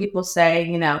 And so when people say,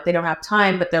 they don't have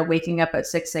time, but they're waking up at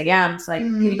 6 a.m., it's like,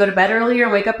 can you go to bed earlier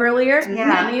and wake up earlier?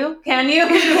 Yeah. Can you?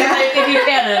 If you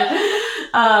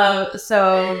can.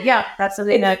 So yeah, that's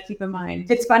something to keep in mind.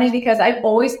 It's funny because I've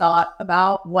always thought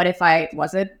about what if I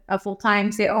wasn't a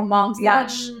full-time stay-at-home mom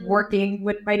 / working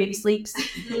with my baby sleeps.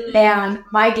 And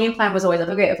my game plan was always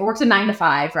okay, if it works a 9 to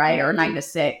 5, right, or 9 to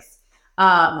 6,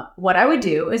 what I would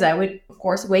do is I would, of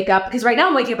course, wake up, because right now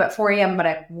I'm waking up at 4 a.m., but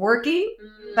I'm working.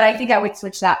 But I think I would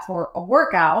switch that for a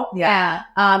workout. Yeah.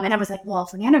 And I was like, well, if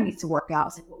Fernando needs to work out, I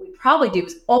was like, what we'd probably do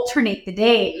is alternate the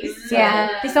days. Yeah.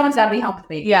 Because someone's got to be home with the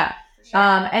baby. Yeah.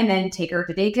 And then take her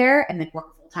to daycare and then work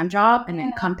a full-time job and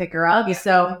then come pick her up.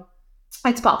 So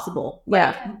it's possible.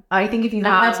 Yeah. I think if you know,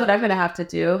 that's what I'm going to have to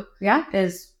do. Yeah.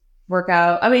 Is work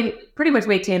out. I mean, pretty much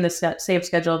maintain the same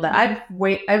schedule that I've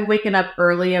waken up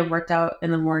early and worked out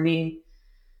in the morning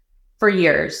for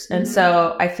years. And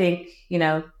so I think,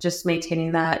 just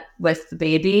maintaining that with the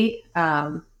baby,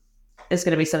 is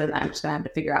going to be something that I'm just going to have to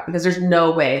figure out, because there's just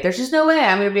no way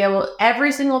I'm going to be able,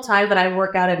 every single time that I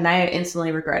work out at night, I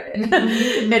instantly regret it.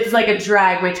 It's like a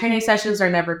drag. My training sessions are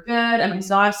never good. I'm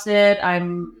exhausted.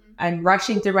 I'm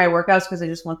rushing through my workouts because I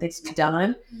just want things to be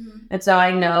done. And so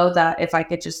I know that if I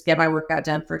could just get my workout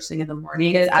done first thing in the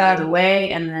morning, get out of the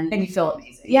way, and you feel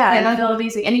amazing. Yeah, and I feel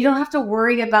amazing. And you don't have to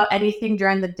worry about anything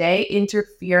during the day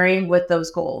interfering with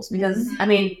those goals, because I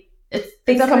mean,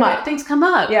 things come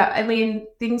up. Yeah. I mean,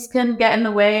 things can get in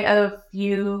the way of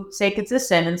you stay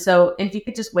consistent. And so if you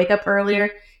could just wake up earlier,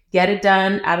 get it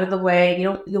done, out of the way.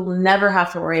 You'll never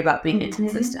have to worry about being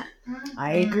inconsistent.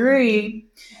 I agree.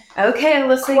 Okay,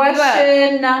 let's see. I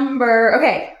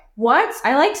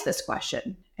liked this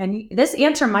question, and this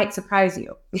answer might surprise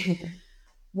you.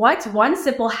 What's one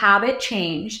simple habit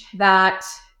change that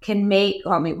can make,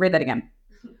 let me read that again.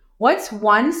 What's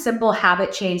one simple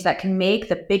habit change that can make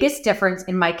the biggest difference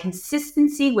in my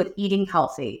consistency with eating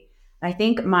healthy? I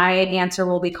think my answer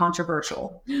will be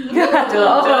controversial.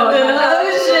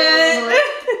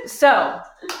 So,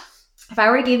 if I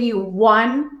were to give you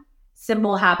one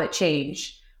simple habit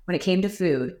change when it came to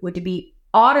food, would it be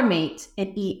automate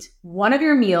and eat one of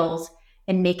your meals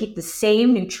and make it the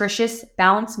same nutritious,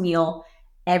 balanced meal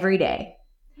every day.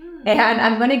 And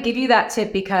I'm going to give you that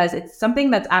tip because it's something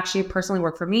that's actually personally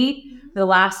worked for me. For the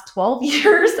last 12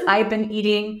 years, I've been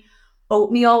eating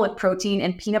oatmeal with protein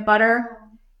and peanut butter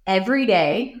every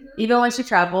day. Even when she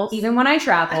travels. Even when I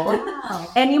travel. Wow.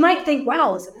 And you might think,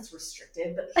 wow, that's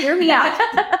restricted, but hear me out.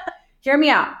 Hear me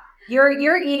out. You're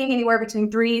eating anywhere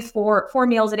between 4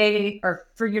 meals a day, or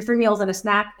for your 3 meals and a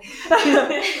snack.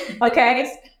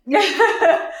 Okay.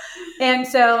 And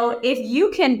so if you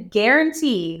can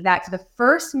guarantee that the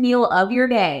first meal of your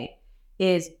day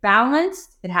is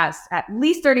balanced, it has at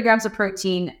least 30 grams of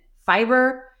protein,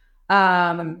 fiber,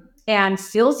 and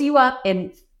fills you up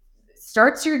and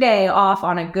starts your day off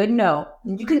on a good note,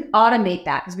 and you can automate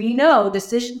that because we know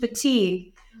decision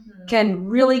fatigue can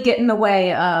really get in the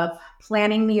way of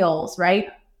planning meals, right?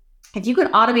 If you can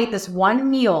automate this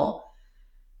one meal,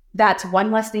 that's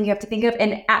one less thing you have to think of.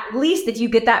 And at least if you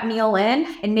get that meal in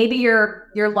and maybe your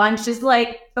lunch is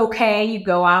like, okay, you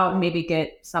go out and maybe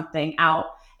get something out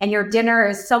and your dinner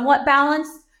is somewhat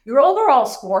balanced, your overall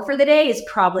score for the day is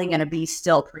probably going to be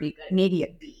still pretty good, maybe a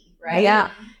B, right? Yeah.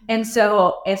 And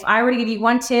so if I were to give you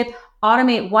one tip,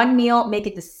 automate one meal, make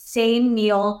it the same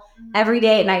meal every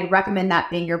day. And I recommend that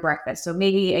being your breakfast. So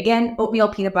maybe, again, oatmeal,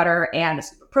 peanut butter, and a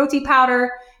scoop of protein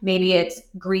powder. Maybe it's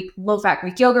low-fat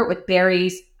Greek yogurt with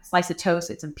berries, a slice of toast,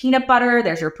 and some peanut butter.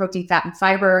 There's your protein, fat, and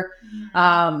fiber.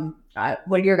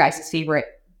 What are your guys' favorite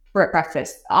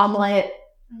breakfast? Omelet,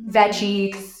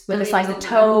 veggies with a slice of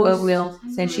toast. Oatmeal,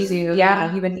 same cheese.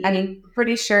 Yeah.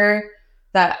 Pretty sure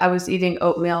that I was eating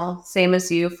oatmeal, same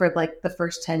as you, for like the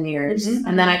first 10 years. Mm-hmm.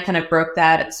 And then I kind of broke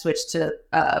that and switched to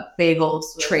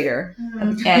bagels, Trader,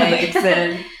 eggs.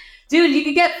 And dude, you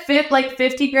could get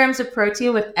 50 grams of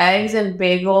protein with eggs and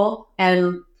bagel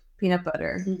and peanut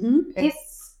butter. Mm-hmm.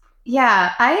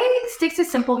 I stick to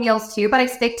simple meals too, but I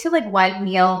stick to like one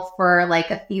meal for like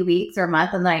a few weeks or a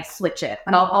month and then I switch it.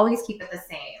 But I'll always keep it the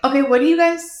same. Okay, what do you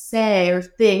guys say or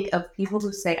think of people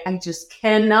who say, I just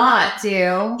cannot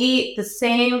eat the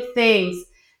same things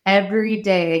every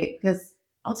day? Because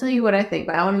I'll tell you what I think,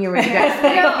 but I want to hear what you guys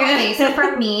think. Okay, so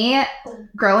for me,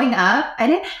 growing up, I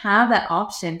didn't have that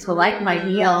option to like my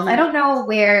meals. I don't know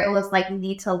where it was like you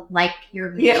need to like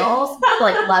your meals,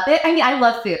 like love it. I mean, I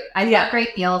love food. I love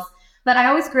great meals, but I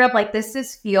always grew up like this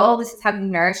is fuel. This is how you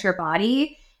nourish your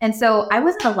body. And so I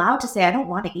wasn't allowed to say, I don't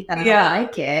want to eat that. I don't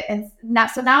like it. And now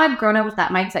I've grown up with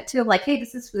that mindset too of like, hey,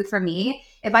 this is food for me.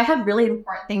 If I have really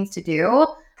important things to do,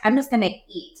 I'm just going to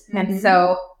eat. Mm-hmm. And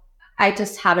so I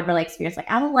just haven't really experienced like,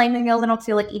 I don't like my meals. I don't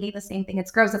feel like eating the same thing.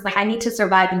 It's gross. It's like, I need to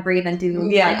survive and breathe and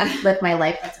live my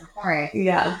life. That's important.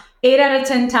 Yeah. 8 out of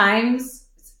 10 times,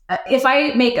 if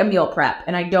I make a meal prep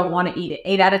and I don't want to eat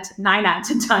it, 9 out of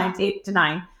 10 times, 8 to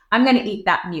 9, I'm going to eat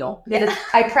that meal.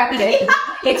 I prepped it.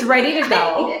 It's ready to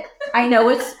go. I know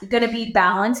it's going to be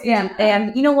balanced.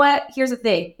 And you know what? Here's the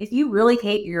thing. If you really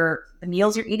hate the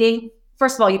meals you're eating,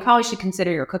 first of all, you probably should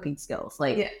consider your cooking skills.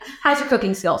 Like, how's your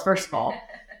cooking skills, first of all?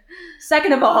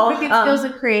 Second of all, cooking skills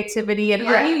and creativity. And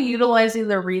are you utilizing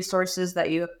the resources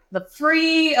the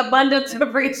free abundance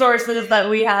of resources that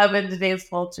we have in today's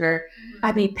culture?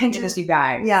 I mean, Pinterest, you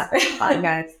guys. Yeah. Fun,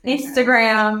 guys.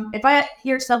 Instagram. If I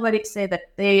hear somebody say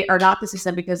that they are not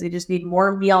consistent because they just need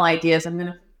more meal ideas, I'm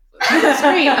going to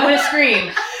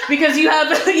scream. Because you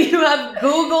have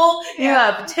Google, you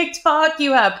have TikTok,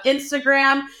 you have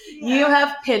Instagram, you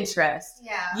have Pinterest.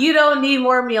 Yeah. You don't need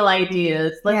more meal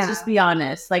ideas. Let's just be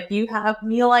honest. Like, you have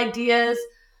meal ideas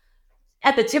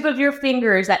at the tip of your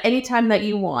fingers at any time that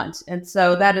you want. And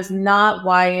so that is not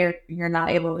why you're not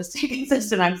able to stay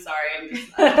consistent. I'm sorry.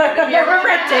 We're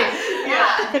renting.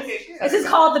 Yeah. This is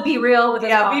called the Be Real with Be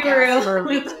Real.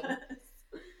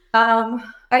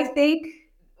 I think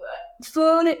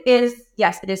food is,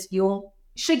 yes, it is fuel.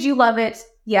 Should you love it?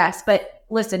 Yes. But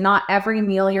listen, not every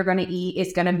meal you're going to eat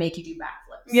is going to make you do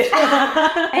backflips.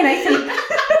 Yeah. And I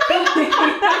think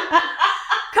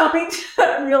coming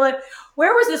to real life,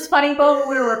 where was this funny moment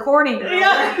we were recording?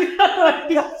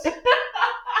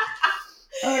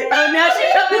 now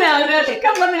she's coming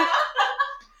out.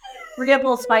 We're getting a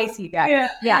little spicy, guys.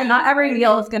 Yeah, not every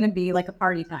meal is going to be like a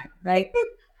party time, right?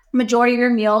 Majority of your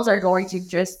meals are going to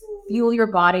just fuel your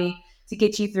body to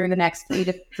get you through the next 3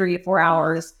 to 4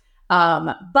 hours.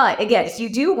 But again, if you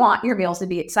do want your meals to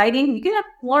be exciting, you're going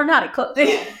to learn how to cook.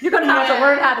 You're going to have to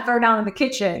learn how to throw down in the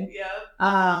kitchen.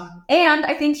 And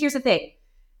I think here's the thing.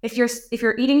 If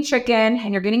you're eating chicken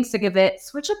and you're getting sick of it,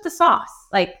 switch up the sauce.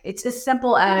 Like, it's as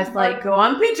simple as like, Go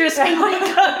on Pinterest and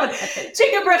like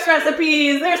chicken breast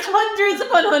recipes. There's hundreds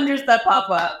upon hundreds that pop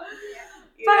up.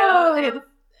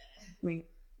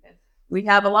 We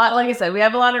have a lot, like I said, we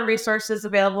have a lot of resources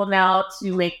available now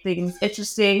to make things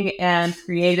interesting and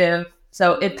creative.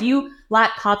 So if you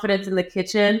lack confidence in the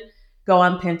kitchen, go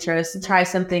on Pinterest and try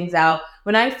some things out.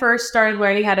 When I first started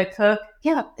learning how to cook,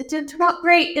 it didn't turn out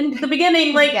great in the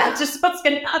beginning. Like, it's just what's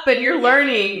going to happen. You're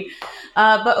learning.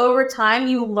 But over time,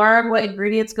 you learn what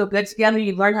ingredients go good together.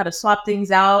 You learn how to swap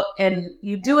things out, and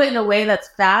you do it in a way that's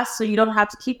fast, so you don't have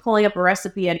to keep pulling up a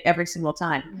recipe every single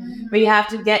time. But you have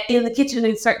to get in the kitchen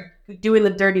and start doing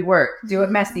the dirty work. do it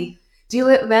messy.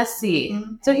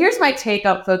 So here's my take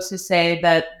on folks who say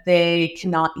that they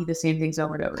cannot eat the same things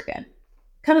over and over again.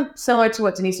 Kind of similar to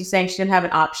what Denise was saying, she didn't have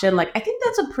an option. Like, I think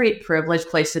that's a pretty privileged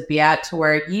place to be at, to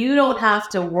where you don't have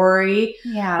to worry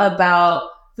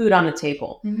about food on the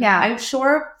table. I'm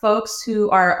sure folks who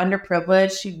are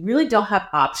underprivileged, who really don't have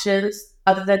options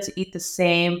other than to eat the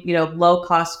same, low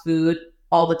cost food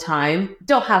all the time,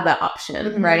 don't have that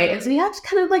option, right? And so you have to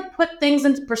kind of like put things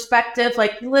into perspective.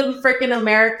 Like, you live in freaking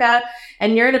America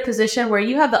and you're in a position where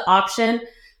you have the option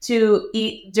to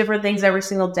eat different things every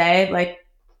single day. Like,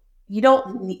 you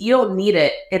don't need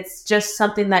it. It's just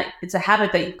something it's a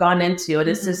habit that you've gone into. And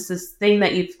it's just this thing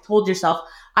that you've told yourself,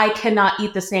 I cannot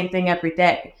eat the same thing every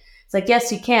day. It's like,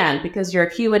 yes, you can, because you're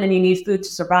a human and you need food to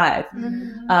survive.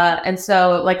 And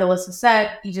so, like Alyssa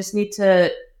said, you just need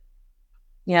to,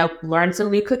 learn some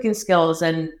new cooking skills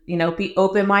and, be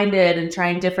open-minded and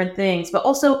trying different things, but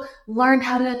also learn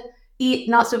how to eat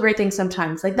not so great things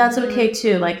sometimes. Like, that's okay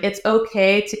too. Like, it's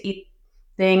okay to eat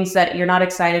things that you're not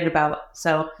excited about.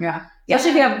 So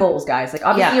Especially if you have goals, guys. Like,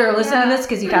 obviously you're listening to this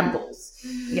because you have goals.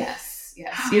 Yes.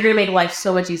 You're going to make life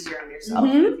so much easier on yourself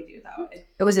if you do that way.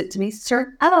 Was it Denise's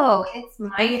turn? Oh, it's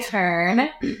my turn.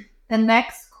 The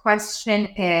next question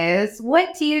is,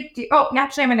 what do you do? Oh,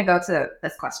 actually, I'm going to go to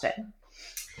this question.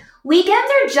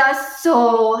 Weekends are just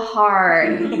so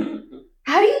hard.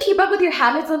 How do you keep up with your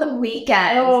habits on the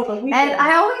weekends? And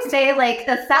I always say, like,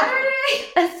 a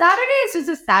Saturday is just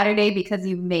a Saturday because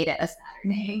you made it a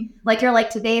Saturday. Like, you're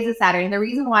like, today is a Saturday. And the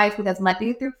reason why is because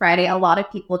Monday through Friday, a lot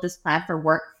of people just plan for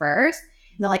work first.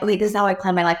 And they're like, okay, this is how I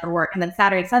plan my life for work. And then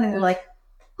Saturday and Sunday, they're like,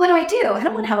 what do? I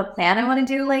don't want to have a plan. I want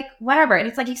to do, like, whatever. And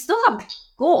it's like, you still have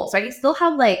goals, right? You still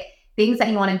have, like, things that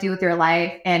you want to do with your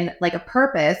life and, like, a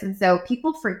purpose. And so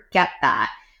people forget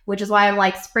that. Which is why I'm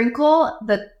like, sprinkle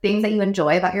the things that you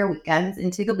enjoy about your weekends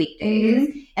into the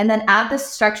weekdays, and then add the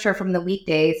structure from the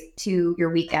weekdays to your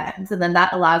weekends. And then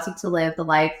that allows you to live the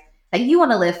life that you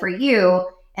want to live for you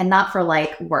and not for,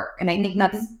 like, work. And I think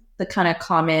that's the kind of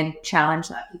common challenge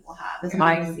that people have, is what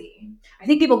I see. I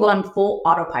think people go on full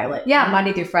autopilot.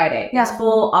 Monday through Friday. It's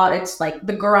full, it's like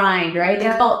the grind, right? They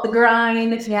call it the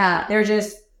grind. They're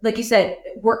just, like you said,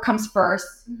 work comes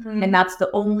first, and that's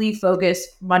the only focus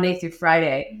Monday through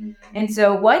Friday. And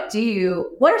so what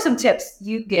are some tips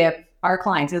you give our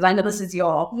clients? Because I know this is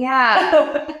y'all.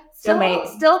 Still make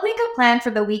a plan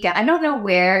for the weekend. I don't know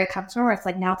where it comes from, where it's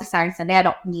like, now it's a Saturday, Sunday, I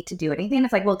don't need to do anything.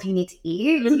 It's like, well, do you need to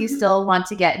eat? Do you still want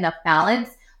to get enough balance?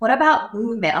 What about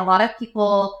movement? A lot of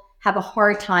people have a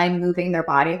hard time moving their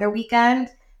body their weekend.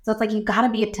 So it's like, you got to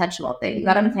be intentional with it. You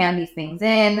got to plan these things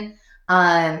in.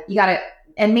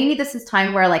 And maybe this is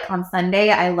time where, like, on Sunday,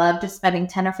 I love just spending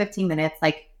 10 or 15 minutes,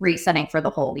 like, resetting for the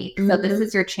whole week. So this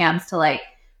is your chance to, like,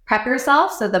 prep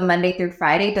yourself so the Monday through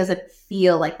Friday doesn't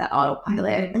feel like that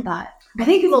autopilot. I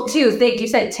think people, too, think you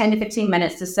said 10 to 15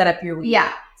 minutes to set up your week.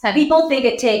 People think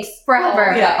it takes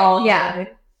forever.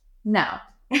 No,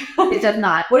 it does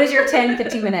not. What does your 10,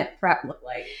 15-minute prep look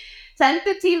like?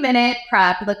 10-15-minute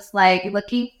prep looks like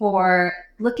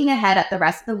looking ahead at the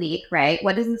rest of the week, right?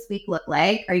 What does this week look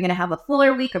like? Are you going to have a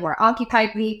fuller week, a more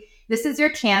occupied week? This is your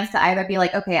chance to either be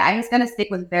like, okay, I'm just going to stick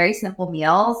with very simple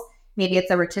meals. Maybe it's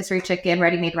a rotisserie chicken,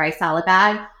 ready-made rice salad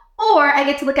bag, or I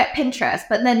get to look at Pinterest.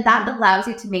 But then that allows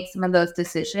you to make some of those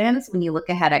decisions when you look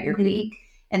ahead at your week.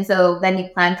 And so then you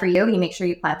plan for you. You make sure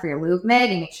you plan for your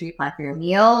movement. You make sure you plan for your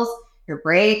meals, your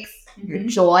breaks, your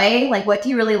joy. Like, what do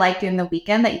you really like doing the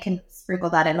weekend that you can sprinkle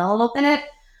that in a little bit?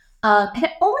 And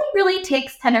it only really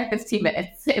takes 10 or 15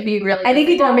 minutes if you really. I think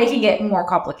people are making it more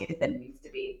complicated than it needs to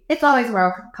be. It's always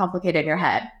more complicated in your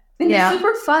head. And it's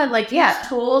super fun. Like,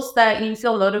 tools that you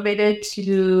feel motivated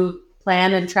to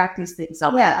plan and track these things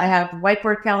up. Yeah. I have a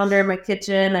whiteboard calendar in my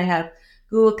kitchen. I have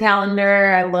Google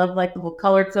Calendar. I love like the whole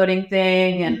color coding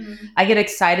thing. And I get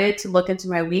excited to look into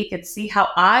my week and see how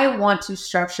I want to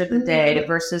structure the day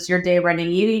versus your day running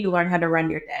you. You learn how to run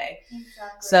your day.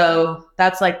 Exactly. So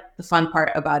that's like the fun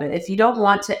part about it. If you don't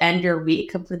want to end your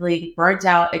week completely burnt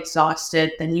out,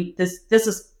 exhausted, then this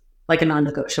is like a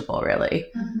non-negotiable, really.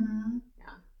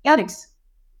 Yeah, thanks.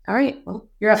 All right. Well,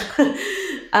 you're up.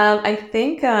 I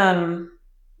think.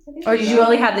 Or did you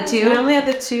only have the two? I only had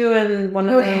the two, and one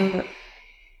of them.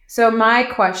 So my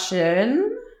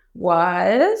question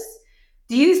was,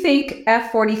 do you think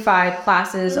F45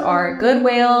 classes are a good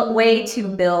way to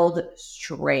build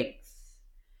strength?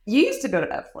 You used to go to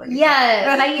F45.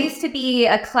 Yes, I used to be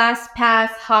a class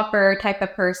pass hopper type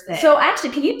of person. So actually,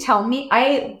 can you tell me?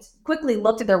 I quickly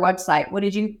looked at their website. What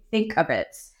did you think of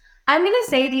it? I'm going to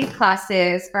say these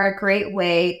classes are a great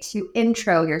way to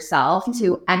intro yourself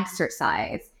to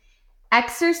exercise.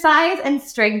 Exercise and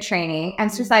strength training,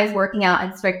 exercise, working out,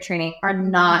 and strength training are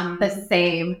not the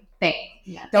same thing.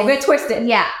 Yeah. Don't get twisted.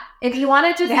 Yeah. If you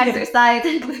want to just exercise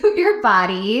and move your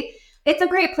body, it's a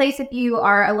great place if you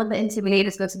are a little bit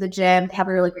intimidated to go to the gym. They have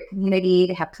a really great community.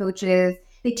 They have coaches.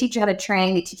 They teach you how to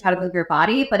train. They teach you how to move your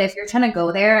body. But if you're trying to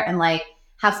go there and like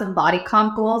have some body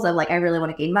comp goals of like, I really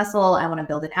want to gain muscle, I want to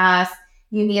build an ass,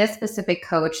 you need a specific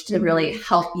coach to really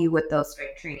help you with those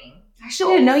strength training. I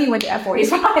actually didn't know you went to F45.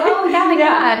 Oh,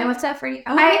 yeah. And what's that for you?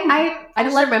 I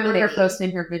just remember her posting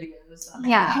her videos.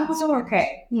 Yeah. It was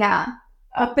okay. Yeah.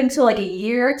 Up until like a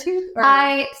year or two?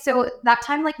 So that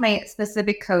time, like my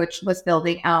specific coach was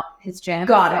building out his gym.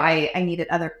 Got it. I needed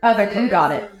other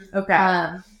got it. Okay.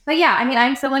 But yeah, I mean,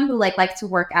 I'm someone who likes to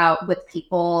work out with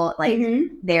people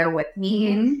there with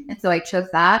me. And so I chose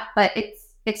that. But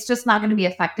it's just not going to be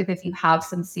effective if you have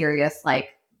some serious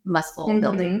like muscle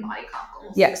building body comp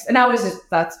goals. Yes. And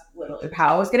that's literally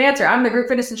how I was going to answer. I'm the group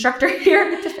fitness instructor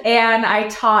here. And I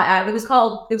taught, it was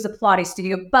a Pilates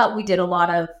studio, but we did a lot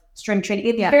of strength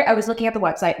training. I was looking at the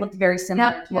website, looked very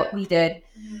similar to what we did.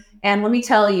 And let me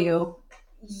tell you,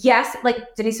 yes,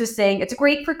 like Denise was saying, it's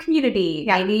great for community.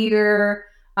 Maybe you're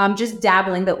just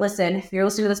dabbling, but listen, if you're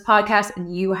listening to this podcast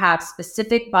and you have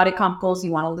specific body comp goals,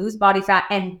 you want to lose body fat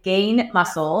and gain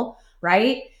muscle,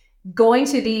 right? Going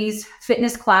to these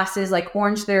fitness classes like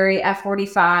Orange Theory,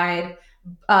 F45,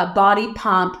 Body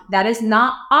Pump, that is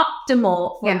not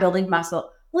optimal for building muscle.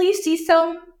 Will you see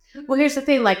some? Well, here's the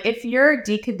thing. Like, if you're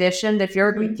deconditioned, if you're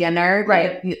a beginner,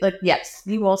 right? Yes,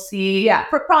 you will see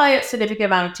probably a significant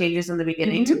amount of changes in the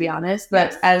beginning, to be honest.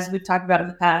 But as we've talked about in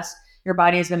the past, your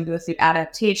body is going to go through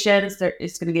adaptations.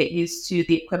 It's going to get used to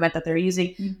the equipment that they're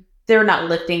using. They're not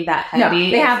lifting that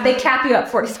heavy. No, they cap you at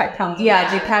 45 pounds. Yeah,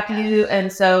 they cap you.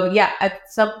 And so, at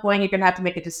some point, you're going to have to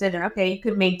make a decision. Okay, you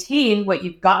could maintain what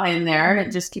you've got in there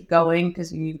and just keep going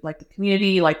because you like the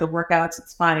community, you like the workouts,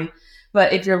 it's fine.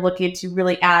 But if you're looking to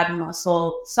really add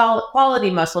muscle, solid quality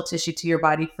muscle tissue to your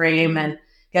body frame and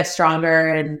get stronger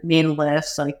and main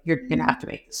lifts, like you're going to have to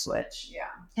make the switch.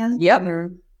 Yeah. Yep.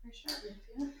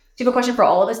 Do you have a question for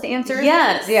all of us to answer?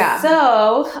 Yes. Yeah.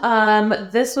 So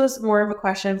this was more of a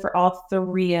question for all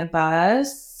three of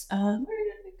us. Where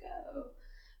did it go?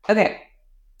 Okay.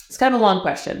 It's kind of a long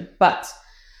question, but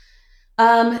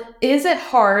is it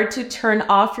hard to turn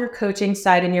off your coaching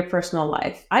side in your personal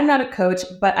life? I'm not a coach,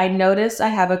 but I notice I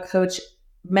have a coach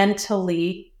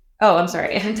mentality.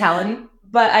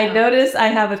 But I notice I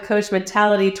have a coach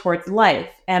mentality towards life,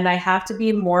 and I have to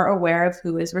be more aware of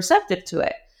who is receptive to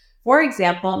it. For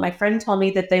example, my friend told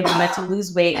me that they wanted to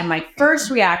lose weight, and my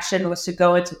first reaction was to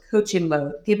go into coaching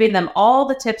mode, giving them all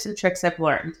the tips and tricks I've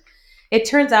learned. It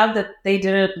turns out that they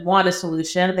didn't want a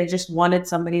solution. They just wanted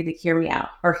somebody to hear them out.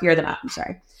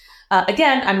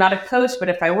 Again, I'm not a coach, but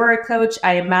if I were a coach,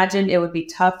 I imagine it would be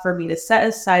tough for me to set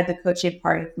aside the coaching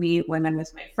part of me when I'm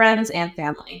with my friends and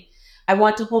family. I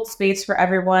want to hold space for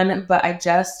everyone, but I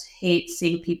just hate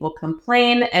seeing people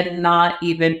complain and not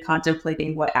even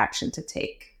contemplating what action to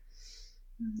take.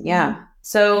 Yeah.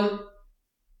 So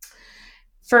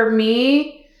for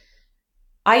me,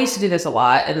 I used to do this a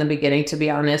lot in the beginning, to be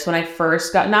honest. When I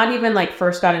first got, not even like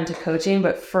first got into coaching,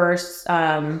 but first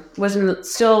was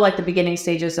still like the beginning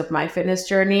stages of my fitness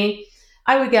journey,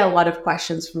 I would get a lot of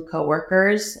questions from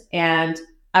coworkers, and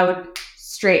I would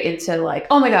straight into like,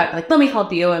 oh my God, like, let me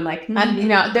help you. And like,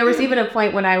 and, there was even a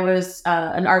point when I was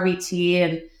an RBT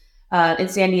and in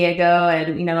San Diego,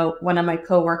 and, one of my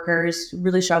coworkers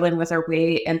really struggling with her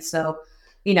weight. And so,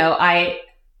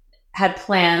 had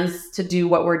plans to do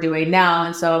what we're doing now.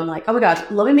 And so I'm like, oh my gosh,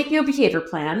 let me make you a behavior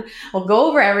plan. We'll go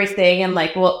over everything. And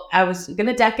like, well, I was going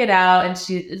to deck it out. And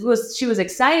she was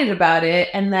excited about it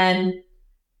and then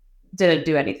didn't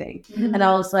do anything. And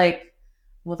I was like,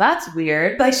 well, that's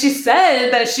weird. Like she said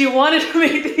that she wanted to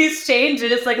make these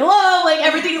changes. It's like, hello, like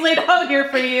everything's laid out here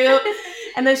for you.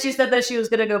 And then she said that she was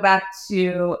going to go back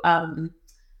to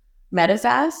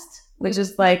Medifast, which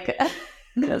is like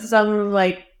some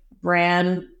like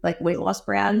brand, like weight loss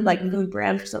brand, like food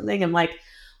brand or something. I'm like,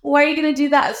 why are you going to do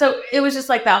that? So it was just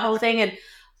like that whole thing. And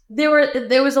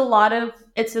there was a lot of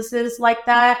instances like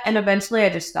that. And eventually I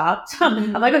just stopped.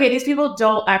 I'm like, okay, these people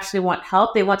don't actually want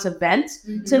help. They want to vent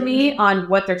to me on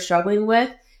what they're struggling with.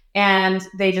 And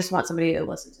they just want somebody to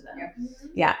listen to them.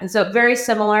 Yeah. And so very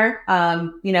similar.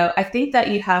 I think that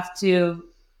you have to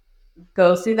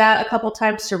go through that a couple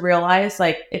times to realize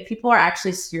like if people are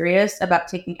actually serious about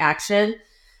taking action,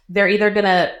 they're either going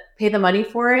to pay the money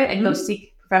for it and go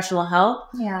seek professional help,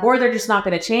 or they're just not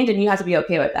going to change, and you have to be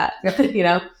okay with that,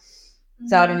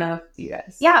 So I don't know if you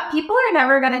guys. Yeah, people are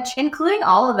never going to, including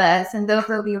all of us, and those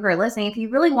of you who are listening, if you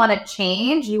really want to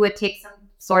change, you would take some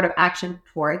sort of action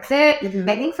towards it.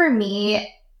 I think for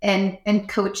me and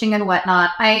coaching and whatnot,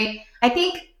 I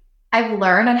think I've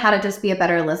learned on how to just be a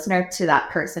better listener to that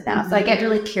person now. So I get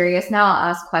really curious now. I'll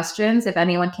ask questions. If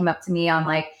anyone came up to me on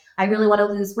like, I really want to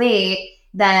lose weight,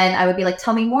 then I would be like,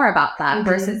 tell me more about that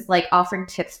versus like offering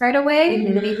tips right away,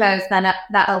 because then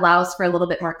that allows for a little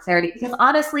bit more clarity. Because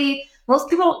honestly, most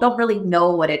people don't really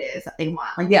know what it is that they want.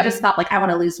 Like they just thought like, I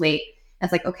want to lose weight. And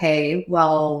it's like, okay,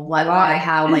 well, what do I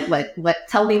have? Like, what,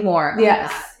 tell me more.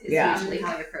 Yes. Is usually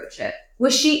how you approach it.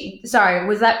 Was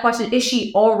that question, is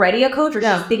she already a coach or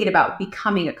she's thinking about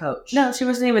becoming a coach? No, she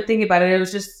wasn't even thinking about it. It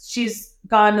was just, she's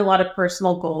gotten a lot of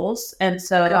personal goals. And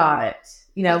so,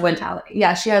 she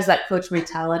has that coach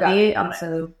mentality. And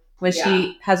so when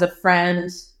she has a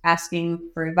friend asking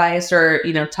for advice or,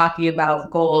 talking about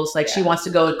goals, like she wants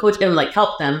to go and coach and like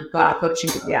help them go to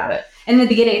coaching. And in the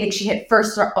beginning, I think she had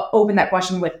first opened that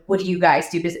question with, what do you guys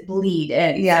do? Does it bleed?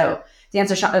 And so the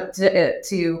answer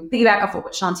to piggyback off of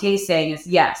what Shantae is saying is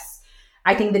yes.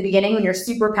 I think the beginning when you're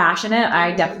super passionate,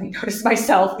 I definitely noticed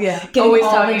myself getting always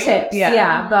all the tips.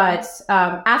 But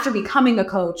after becoming a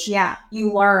coach,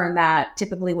 you learn that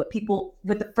typically with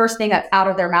the first thing that's out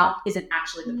of their mouth isn't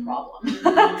actually the problem.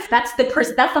 That's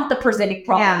not the presenting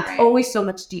problem. It's always so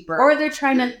much deeper. Or they're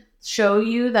trying to show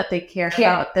you that they care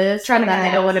about this, and that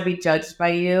they don't want to be judged by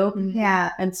you.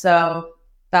 And so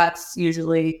that's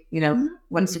usually,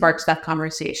 what sparks that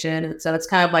conversation. And so it's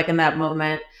kind of like in that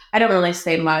moment, I don't really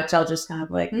say much. I'll just kind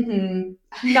of like,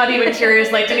 not even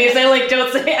curious. Like Denise, I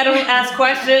I don't ask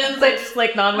questions. I just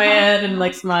like nod my head and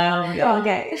like smile.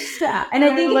 Okay. And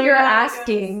I think if you're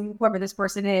asking whoever this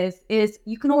person is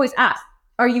you can always ask,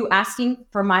 are you asking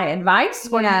for my advice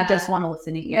or do you just want to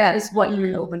listen to you? Is what you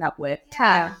can open up with.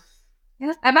 Yeah.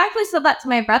 I've actually said that to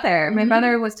my brother. My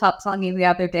brother was telling me the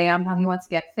other day on how he wants to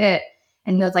get fit.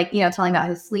 And he was like, telling about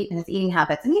his sleep and his eating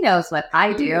habits. And he knows what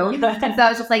I do. And so I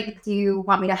was just like, do you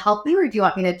want me to help you or do you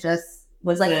want me to just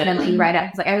listen and eat right up?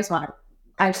 He's like, I just want to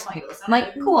listen. I'm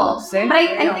like, cool. But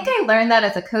I think I learned that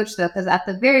as a coach though, because at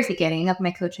the very beginning of my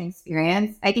coaching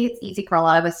experience, I think it's easy for a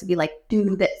lot of us to be like,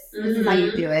 do this. This is how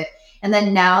you do it. And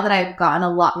then now that I've gotten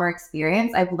a lot more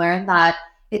experience, I've learned that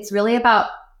it's really about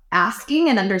asking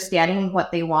and understanding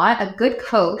what they want. A good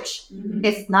coach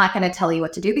is not going to tell you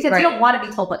what to do because you don't want to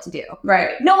be told what to do.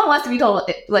 Right. No one wants to be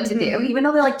told what to do, even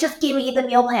though they're like, just give me the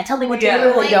meal plan. Tell me what to do.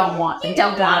 Really don't want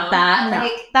that. No.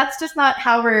 Like, that's just not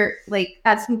how we're like,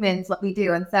 as humans, what we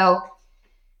do. And so,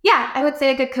 I would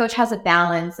say a good coach has a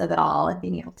balance of it all and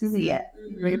being able to see it.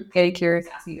 Very curious,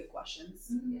 asking good questions.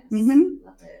 Yes.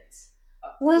 Love it.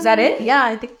 Was that it? Yeah,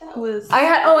 I think that was. I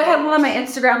had one on my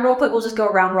Instagram real quick. We'll just go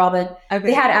around robin. Okay.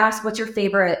 They had asked, what's your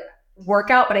favorite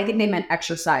workout? But I think they meant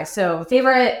exercise. So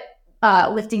favorite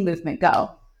lifting movement, go.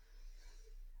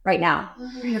 Right now.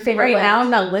 Your favorite Right lift. now,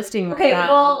 I'm not lifting. Okay,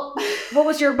 well, what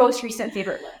was your most recent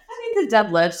favorite lift? I think the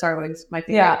deadlifts are always my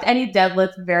favorite. Yeah. Any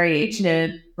deadlift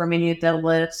variation, Romanian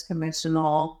deadlifts,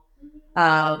 conventional.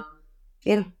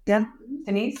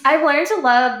 Denise? I've learned to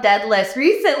love deadlifts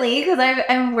recently because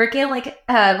I'm working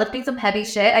on lifting some heavy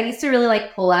shit. I used to really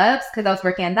like pull-ups because I was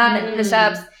working on that and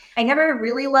push-ups. I never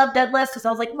really loved deadlifts because I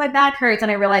was like, my back hurts.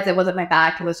 And I realized it wasn't my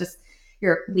back. It was just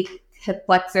your weak hip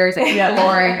flexors and your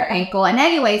core and your ankle. And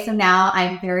anyway, so now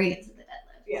I'm very into the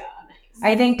deadlift. Yeah, nice.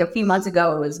 I think a few months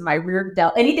ago it was my rear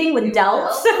delt. Anything with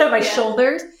delts, my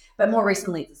shoulders. But more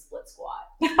recently it's a split squat.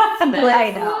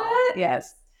 I know.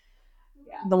 Yes.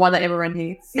 The one that everyone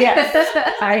hates. Yes.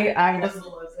 I just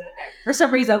love it. For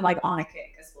some reason, I'm like on a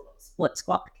kick, a split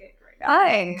squat kick right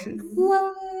Nice.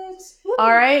 Love it.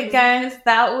 All right, guys,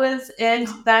 that was it.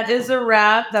 That is a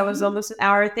wrap. That was almost an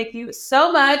hour. Thank you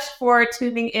so much for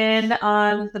tuning in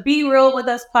on the Be Real With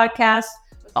Us podcast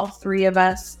with all three of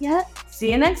us. Yeah.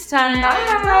 See you next time.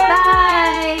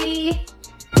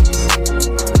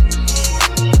 Bye.